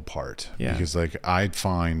mental part, because, like, I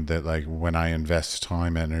find that, like, when I invest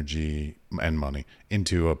time, energy, and money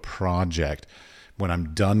into a project, when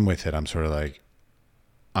I'm done with it, I'm sort of like,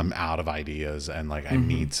 I'm out of ideas, and, like, I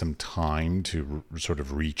need some time to sort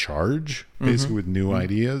of recharge, basically, with new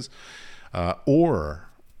ideas, or,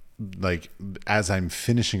 like, as I'm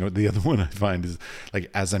finishing, the other one I find is,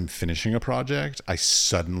 like, as I'm finishing a project, I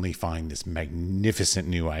suddenly find this magnificent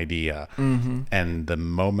new idea, and the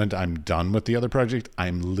moment I'm done with the other project,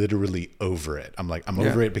 I'm literally over it. I'm like, I'm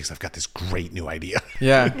over it because I've got this great new idea.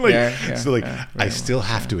 I still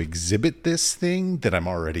have to exhibit this thing that I'm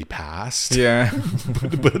already past.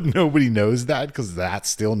 But nobody knows that, because that's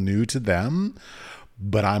still new to them.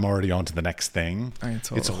 But I'm already on to the next thing.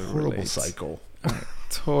 It's a horrible cycle.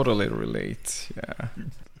 Totally relate.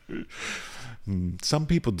 Some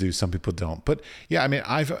people do, some people don't. But yeah, I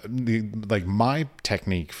mean, like, my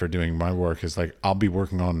technique for doing my work is, like, I'll be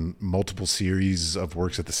working on multiple series of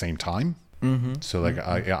works at the same time. So, like,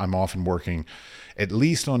 I'm often working at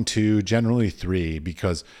least on 2, generally 3,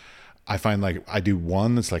 because I find, like, I do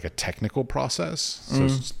one that's like a technical process, so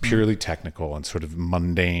it's purely technical and sort of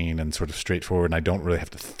mundane and sort of straightforward, and I don't really have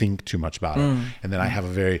to think too much about it. And then I have a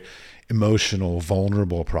very emotional,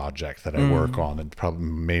 vulnerable project that I work on, and probably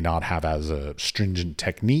may not have as a stringent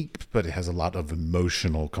technique, but it has a lot of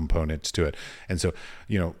emotional components to it. And so,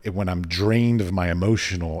 when I'm drained of my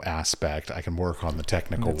emotional aspect, I can work on the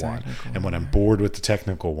technical one. And when I'm bored with the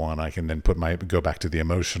technical one, I can then go back to the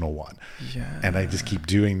emotional one. Yeah. And I just keep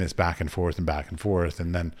doing this back and forth. And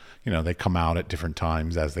then, they come out at different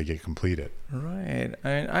times as they get completed. Right.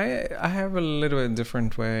 I have a little bit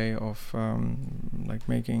different way of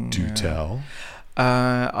making. Do tell.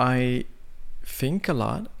 I think a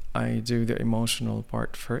lot. I do the emotional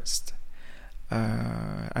part first,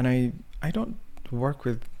 and I don't work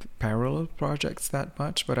with parallel projects that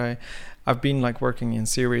much, but I've been working in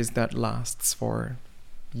series that lasts for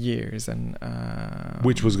years. And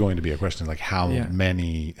which was going to be a question, how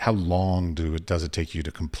long does it take you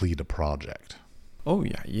to complete a project? Oh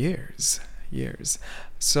yeah, years.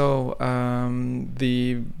 So I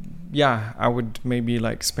would maybe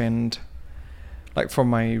spend, for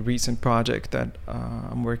my recent project that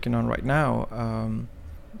I'm working on right now,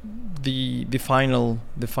 the final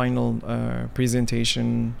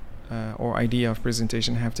presentation or idea of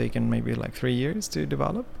presentation have taken maybe 3 years to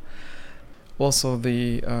develop. Also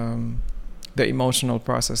the emotional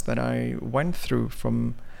process that I went through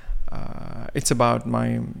from it's about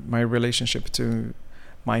my relationship to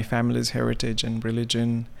my family's heritage and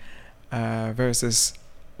religion versus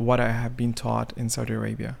what I have been taught in Saudi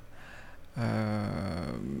Arabia,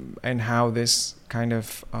 and how this kind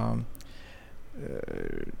of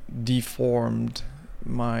deformed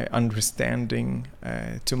my understanding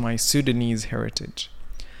to my Sudanese heritage.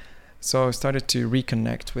 So I started to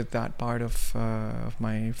reconnect with that part of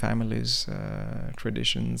my family's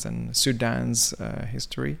traditions and Sudan's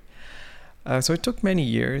history. So it took many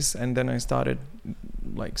years, and then I started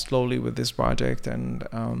slowly with this project, and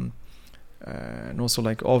also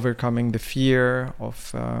overcoming the fear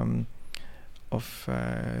of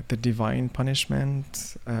the divine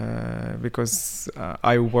punishment, because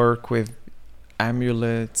I work with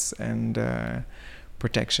amulets and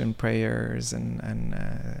protection prayers and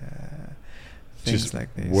things just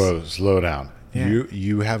like this. Whoa, slow down. Yeah.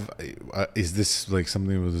 You have is this something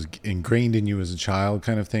that was ingrained in you as a child,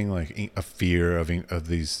 kind of thing, a fear of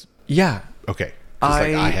these? Yeah. Okay.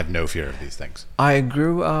 I have no fear of these things. I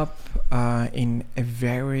grew up in a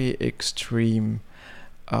very extreme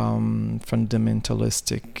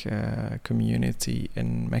fundamentalistic community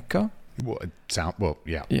in Mecca. Well,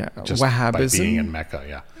 yeah. Just Wahhabism. by being in Mecca,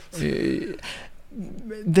 yeah.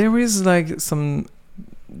 There is some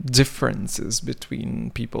differences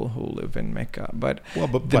between people who live in Mecca, but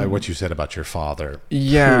by what you said about your father,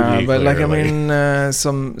 yeah, but clearly.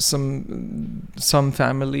 some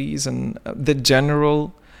families and the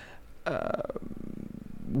general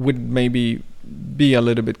would maybe be a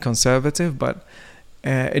little bit conservative, but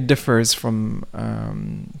it differs from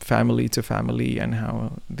family to family and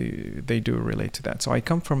how they do relate to that. So I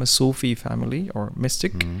come from a Sufi family or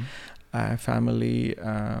mystic family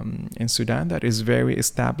in Sudan that is very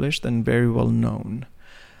established and very well known.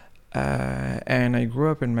 And I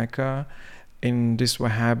grew up in Mecca in this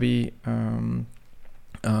Wahhabi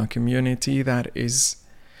community that is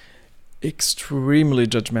extremely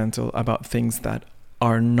judgmental about things that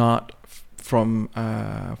are not from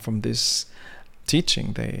this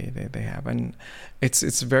teaching they have, and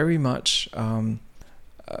it's very much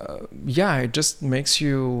it just makes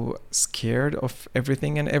you scared of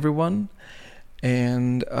everything and everyone,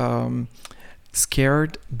 and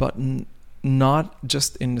scared, but not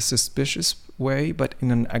just in a suspicious way, but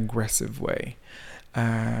in an aggressive way,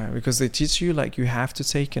 because they teach you you have to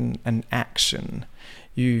take an action.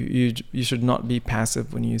 You should not be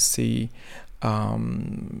passive when you see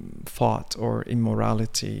thought or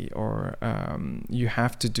immorality, or you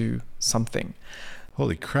have to do something.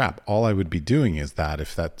 Holy crap, all I would be doing is that.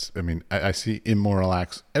 If that's, I see immoral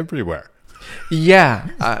acts everywhere. Yeah,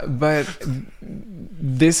 but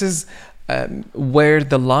this is where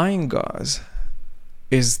the line goes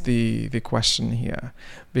is the question here,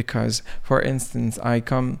 because for instance I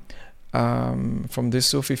come from this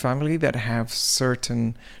Sufi family that have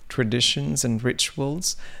certain traditions and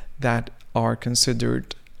rituals that are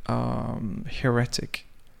considered heretic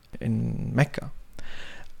in Mecca,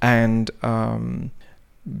 and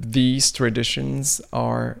these traditions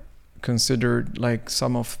are considered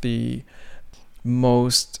some of the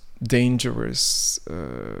most dangerous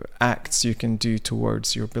acts you can do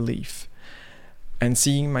towards your belief. And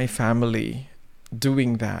seeing my family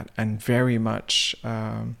doing that, and very much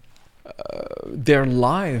their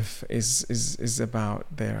life is about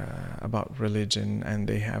about religion, and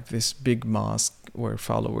they have this big mosque where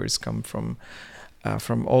followers come from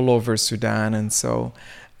from all over Sudan, and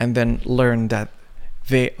then learn that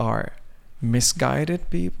they are misguided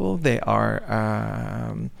people. They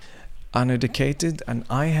are uneducated, and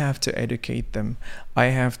I have to educate them. I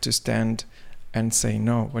have to stand and say,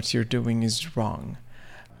 no, what you're doing is wrong.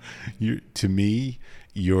 To me,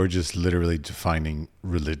 you're just literally defining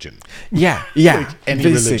religion. Yeah, Like any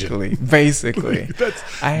basically.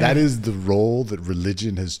 That is the role that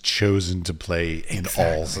religion has chosen to play in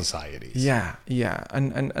all societies. Yeah,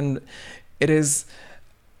 and it is.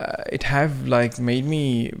 It have like made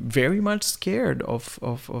me very much scared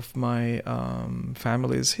of my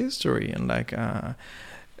family's history, and like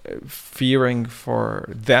fearing for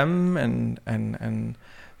them and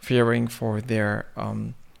fearing for their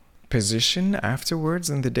position afterwards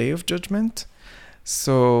in the day of judgment.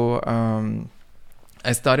 So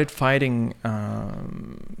I started fighting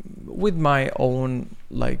with my own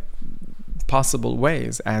like possible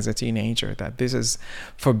ways as a teenager, that this is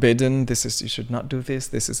forbidden, you should not do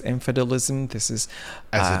this is infidelism, this is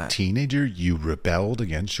as a teenager you rebelled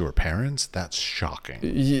against your parents. That's shocking.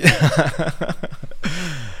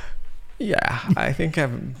 Yeah, I think I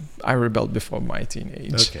rebelled before my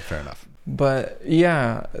teenage. Okay, fair enough. But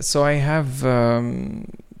yeah, so I've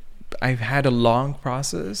had a long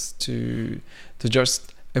process to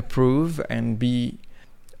just approve and be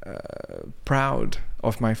proud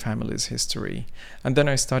of my family's history. And then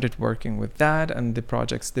I started working with that, and the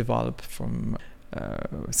projects developed from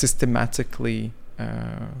systematically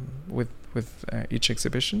with each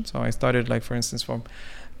exhibition. So I started, like, for instance, from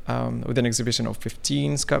with an exhibition of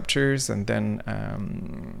 15 sculptures, and then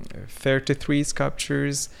 33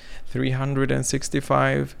 sculptures,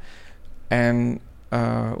 365. And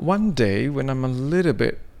one day, when I'm a little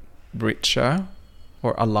bit richer,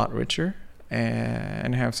 or a lot richer,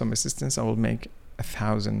 and have some assistance, I will make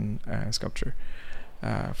 1,000 sculpture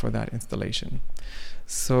for that installation.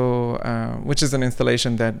 So, which is an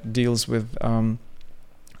installation that deals with the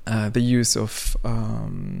use of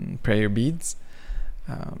prayer beads.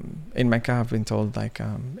 In Mecca, I've been told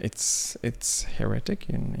it's heretic,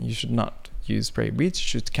 and you should not use prayer beads. You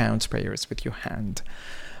should count prayers with your hand.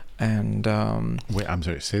 And wait, I'm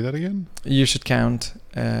sorry, say that again. You should count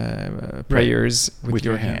prayers with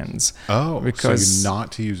your hands. Oh, because so you're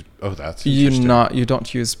not to use. Oh, that's interesting. You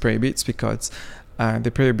don't use prayer beads because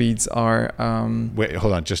the prayer beads are. Wait,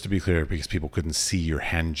 hold on. Just to be clear, because people couldn't see your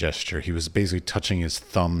hand gesture, he was basically touching his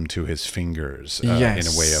thumb to his fingers in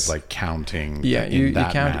a way of like counting. Yeah, you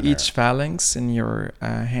count manner. each phalanx in your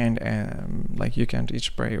hand, like you count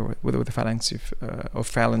each prayer with the phalanx of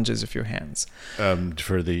phalanges of your hands.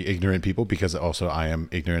 For the ignorant people, because also I am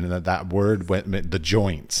ignorant, and that word went the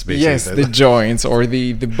joints. Basically. Yes, the joints or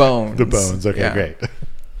the bones. The bones. Okay, yeah. Great.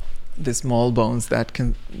 The small bones that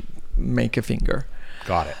can make a finger.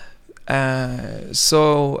 Got it. As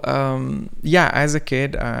a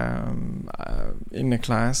kid, in a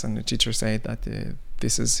class, and the teacher said that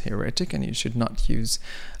this is heretic and you should not use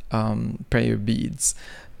prayer beads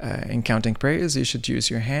in counting prayers. You should use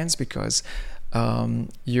your hands, because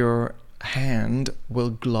your hand will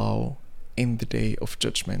glow in the day of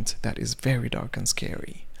judgment. That is very dark and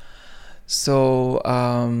scary. So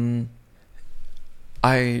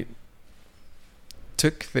I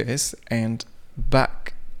took this, and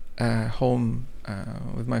back home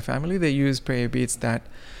with my family, they use prayer beads that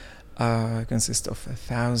consist of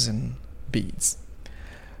 1,000 beads.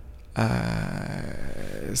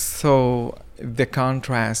 So the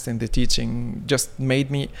contrast in the teaching just made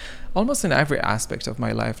me, almost in every aspect of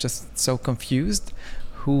my life, just so confused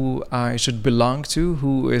who I should belong to,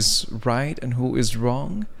 who is right and who is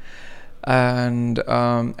wrong. And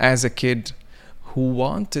as a kid who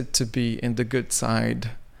wanted to be in the good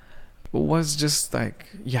side, was just like,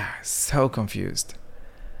 so confused.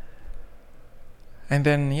 And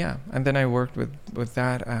then I worked with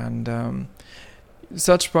that, and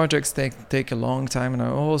such projects take a long time. And I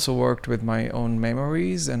also worked with my own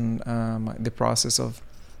memories and the process of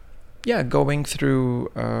going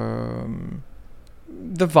through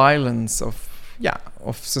the violence of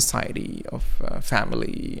society, of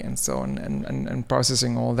family, and so on, and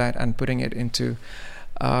processing all that and putting it into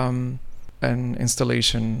an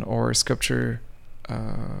installation or sculpture.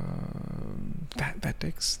 That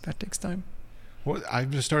takes time. Well, I've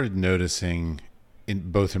just started noticing,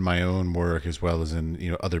 both in my own work as well as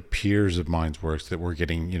in other peers of mine's works, that we're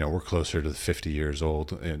getting we're closer to the 50 years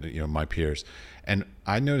old, my peers, and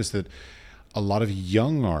I noticed that a lot of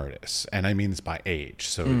young artists, and I mean this by age,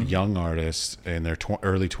 so young artists in their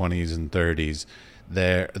early 20s and 30s,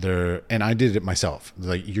 they're and I did it myself.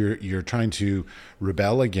 Like you're trying to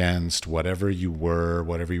rebel against whatever you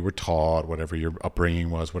were taught, whatever your upbringing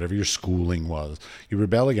was, whatever your schooling was. You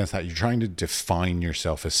rebel against that. You're trying to define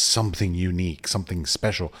yourself as something unique, something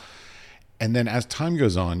special. And then as time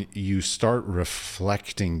goes on, you start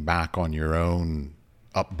reflecting back on your own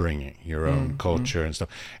upbringing, your own culture and stuff.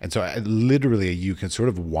 And so literally you can sort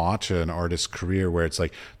of watch an artist's career where it's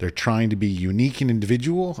like they're trying to be unique and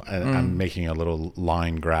individual, and I'm making a little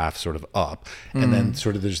line graph sort of up, and then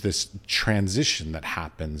sort of there's this transition that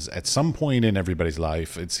happens at some point in everybody's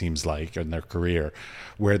life, it seems like, in their career,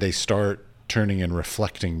 where they start turning and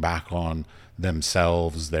reflecting back on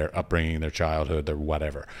themselves, their upbringing, their childhood, their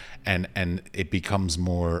whatever, and it becomes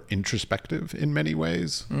more introspective in many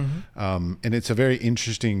ways. And it's a very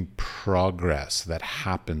interesting progress that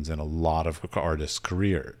happens in a lot of artists'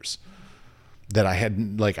 careers that I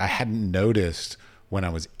hadn't noticed when I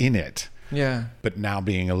was in it. Yeah. But now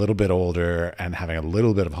being a little bit older and having a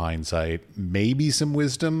little bit of hindsight, maybe some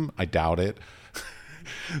wisdom, I doubt it,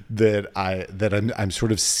 that I'm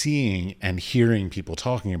sort of seeing and hearing people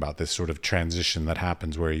talking about this sort of transition that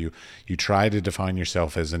happens where you try to define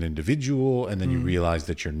yourself as an individual, and then you realize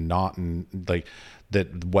that you're not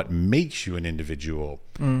that what makes you an individual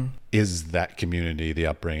is that community, the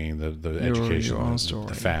upbringing, the education,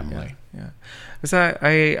 the family. Yeah. So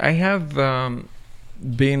I have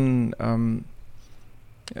been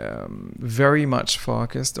very much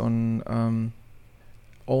focused on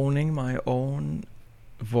owning my own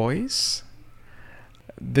voice.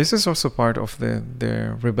 This is also part of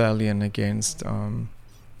the rebellion against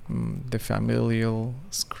the familial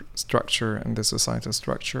structure and the societal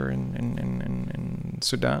structure in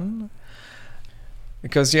Sudan.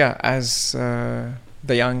 Because as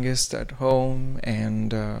the youngest at home,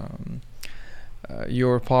 and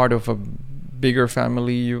you're part of a bigger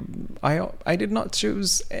family, I did not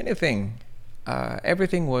choose anything.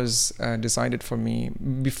 Everything was decided for me.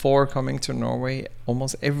 Before coming to Norway,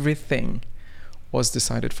 almost everything was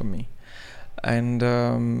decided for me. And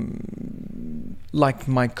like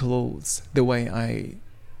my clothes, the way I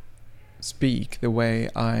speak, the way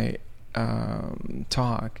I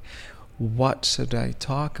talk, what should I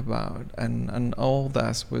talk about, and all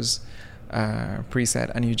that was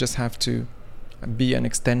preset, and you just have to be an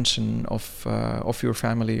extension of your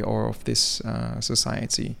family or of this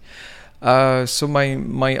society. So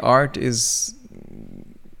my art is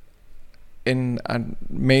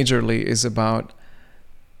majorly is about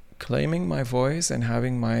claiming my voice and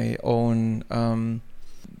having my own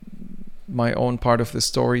part of the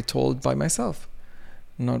story told by myself,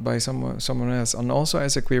 not by someone else. And also,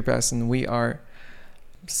 as a queer person, we are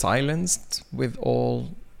silenced with all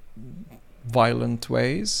violent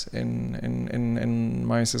ways in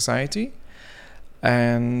my society,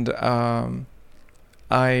 and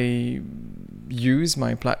I use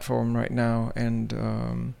my platform right now and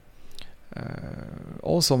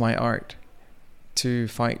also my art to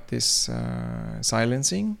fight this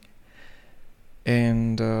silencing,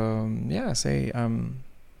 and say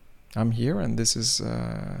I'm here, and this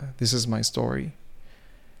is my story,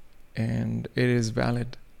 and it is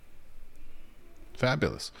valid.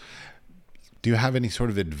 Fabulous. Do you have any sort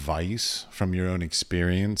of advice from your own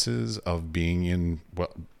experiences of being in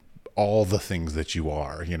all the things that you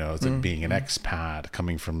are, being an expat,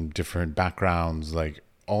 coming from different backgrounds, like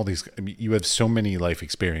all these, you have so many life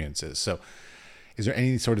experiences. So is there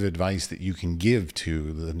any sort of advice that you can give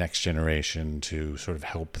to the next generation to sort of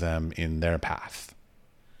help them in their path?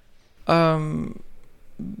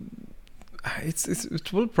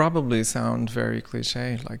 It will probably sound very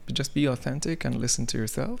cliche, like just be authentic and listen to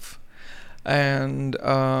yourself. And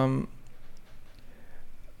I'll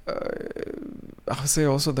say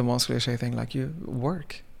also the most cliche thing, like you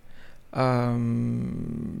work.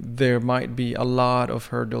 There might be a lot of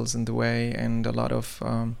hurdles in the way and a lot of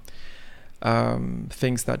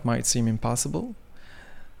things that might seem impossible.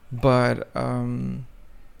 But from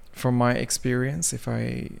my experience, if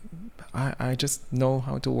I just know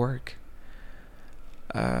how to work.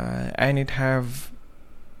 And it have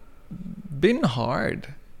been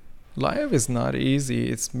hard. Life is not easy.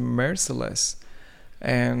 It's merciless.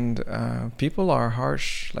 And people are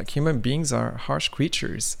harsh, like human beings are harsh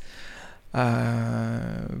creatures.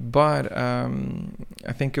 But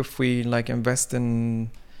I think if we invest in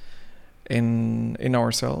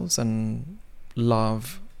ourselves and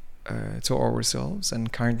love to ourselves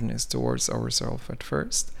and kindness towards ourselves at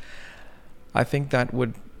first, I think that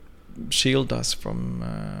would shield us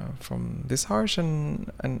from this harsh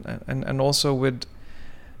and also would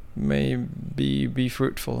maybe be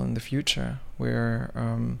fruitful in the future, where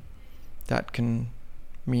that can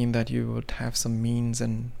mean that you would have some means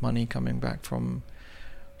and money coming back from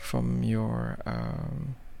your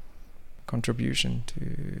contribution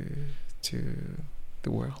to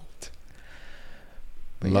the world.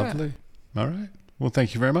 But lovely. Yeah. All right. Well,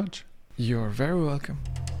 thank you very much. You're very welcome.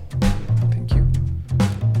 Thank you.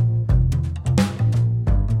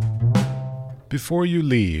 Before you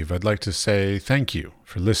leave, I'd like to say thank you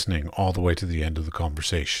for listening all the way to the end of the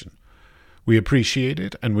conversation. We appreciate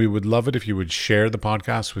it, and we would love it if you would share the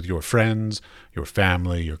podcast with your friends, your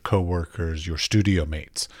family, your coworkers, your studio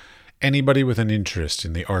mates, anybody with an interest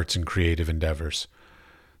in the arts and creative endeavors.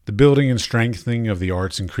 The building and strengthening of the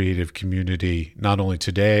arts and creative community, not only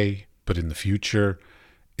today, but in the future,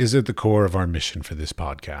 is at the core of our mission for this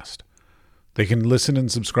podcast. They can listen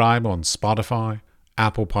and subscribe on Spotify,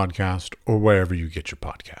 Apple Podcast, or wherever you get your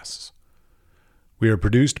podcasts. We are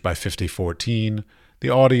produced by 5014. The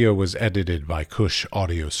audio was edited by Kush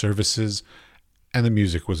Audio Services, and the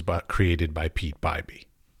music was created by Pete Bybee.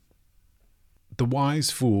 The Wise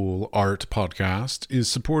Fool Art Podcast is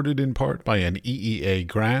supported in part by an EEA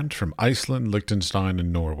grant from Iceland, Liechtenstein,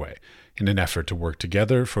 and Norway in an effort to work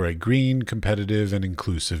together for a green, competitive, and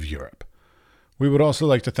inclusive Europe. We would also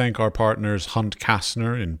like to thank our partners Hunt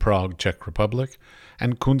Kastner in Prague, Czech Republic,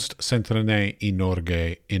 and Kunstsentrene i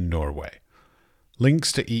Norge in Norway.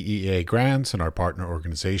 Links to EEA grants and our partner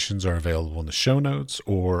organizations are available in the show notes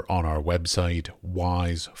or on our website,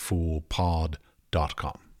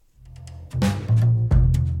 wisefoolpod.com.